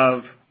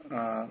of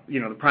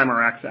the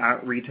PrimeRx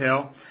at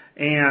retail,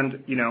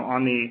 and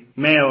on the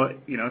mail,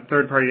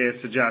 third-party data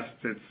suggests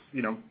it's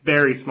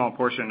very small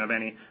portion of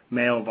any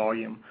mail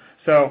volume.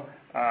 So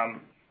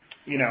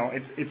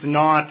it's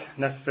not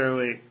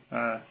necessarily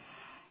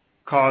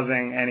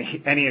causing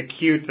any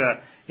acute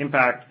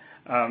impact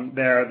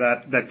there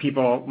that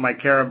people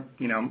might care,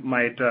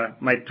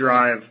 might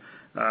drive.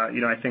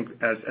 I think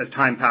as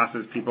time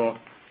passes, people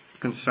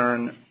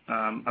concern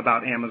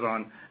about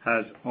Amazon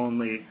has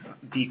only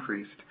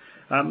decreased.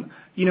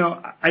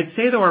 I'd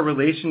say though our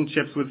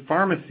relationships with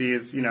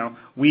pharmacies,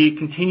 we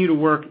continue to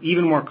work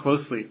even more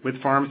closely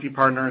with pharmacy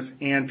partners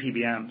and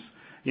PBMs.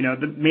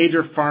 The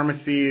major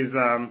pharmacies,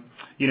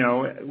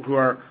 who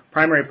are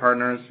primary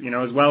partners,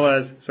 as well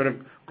as sort of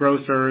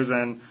grocers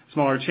and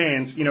smaller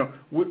chains,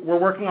 we're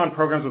working on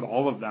programs with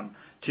all of them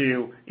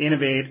to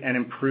innovate and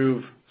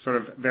improve sort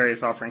of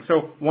various offerings.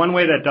 So one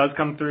way that does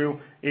come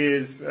through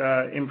is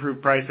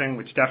improved pricing,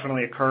 which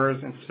definitely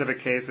occurs in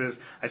specific cases.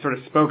 I sort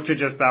of spoke to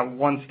just that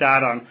one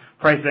stat on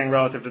pricing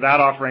relative to that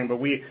offering, but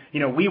we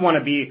want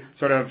to be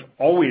sort of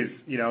always,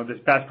 this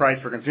best price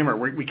for consumer.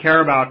 We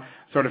care about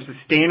sort of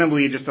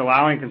sustainably just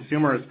allowing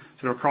consumers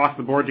sort of across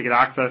the board to get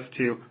access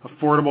to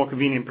affordable,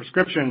 convenient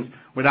prescriptions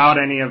without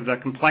any of the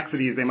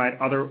complexities they might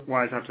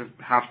otherwise have to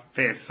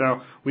face.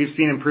 So we've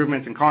seen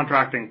improvements in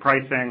contracting,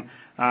 pricing,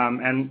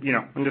 and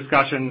in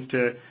discussions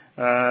to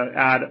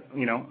add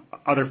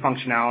other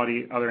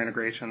functionality, other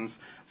integrations.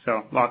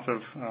 So lots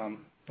of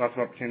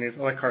opportunities.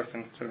 I'll let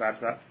Karsten sort of add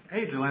to that.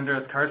 Hey,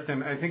 Jailendra, it's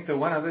Karsten. I think the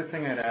one other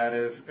thing I'd add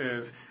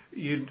is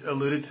you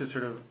alluded to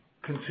sort of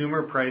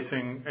consumer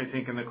pricing, I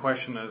think, in the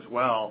question as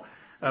well,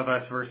 of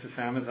us versus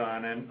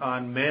Amazon. And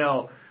on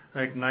mail,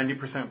 like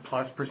 90%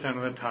 plus % of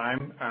the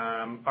time,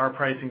 our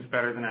pricing's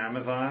better than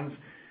Amazon's,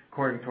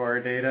 according to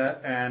our data.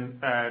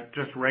 And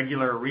just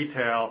regular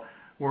retail,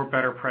 we're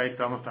better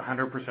priced almost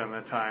 100%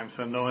 of the time.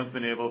 So no one's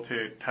been able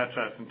to touch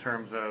us in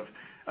terms of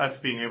us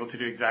being able to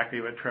do exactly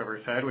what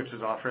Trevor said, which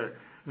is offer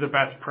the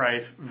best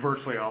price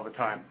virtually all the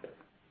time.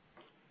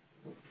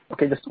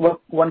 Okay, just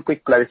one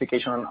quick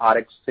clarification on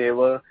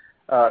RxSaver.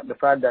 The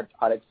fact that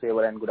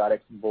RxSaver and GoodRx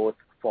both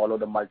follow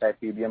the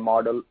multi-PBM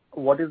model,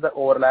 what is the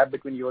overlap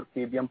between your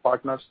PBM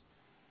partners?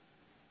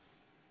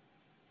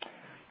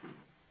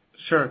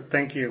 Sure,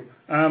 thank you.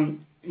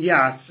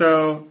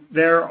 So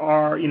there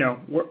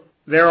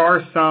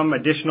are some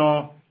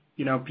additional,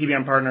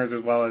 PBM partners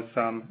as well as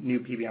some new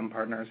PBM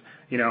partners.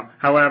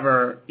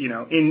 However,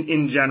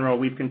 in general,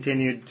 we've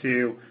continued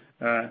to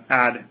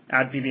add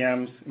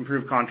PBMs,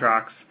 improve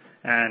contracts,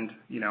 and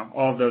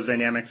all of those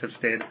dynamics have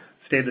stayed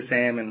the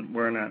same, and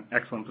we're in an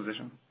excellent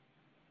position.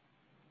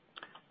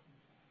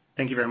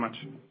 Thank you very much.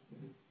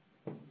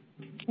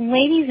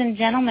 Ladies and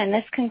gentlemen,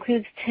 this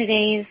concludes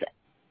today's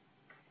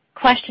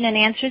question and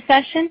answer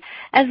session,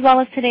 as well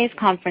as today's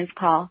conference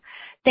call.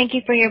 Thank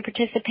you for your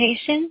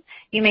participation.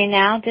 You may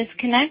now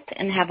disconnect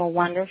and have a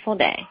wonderful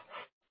day.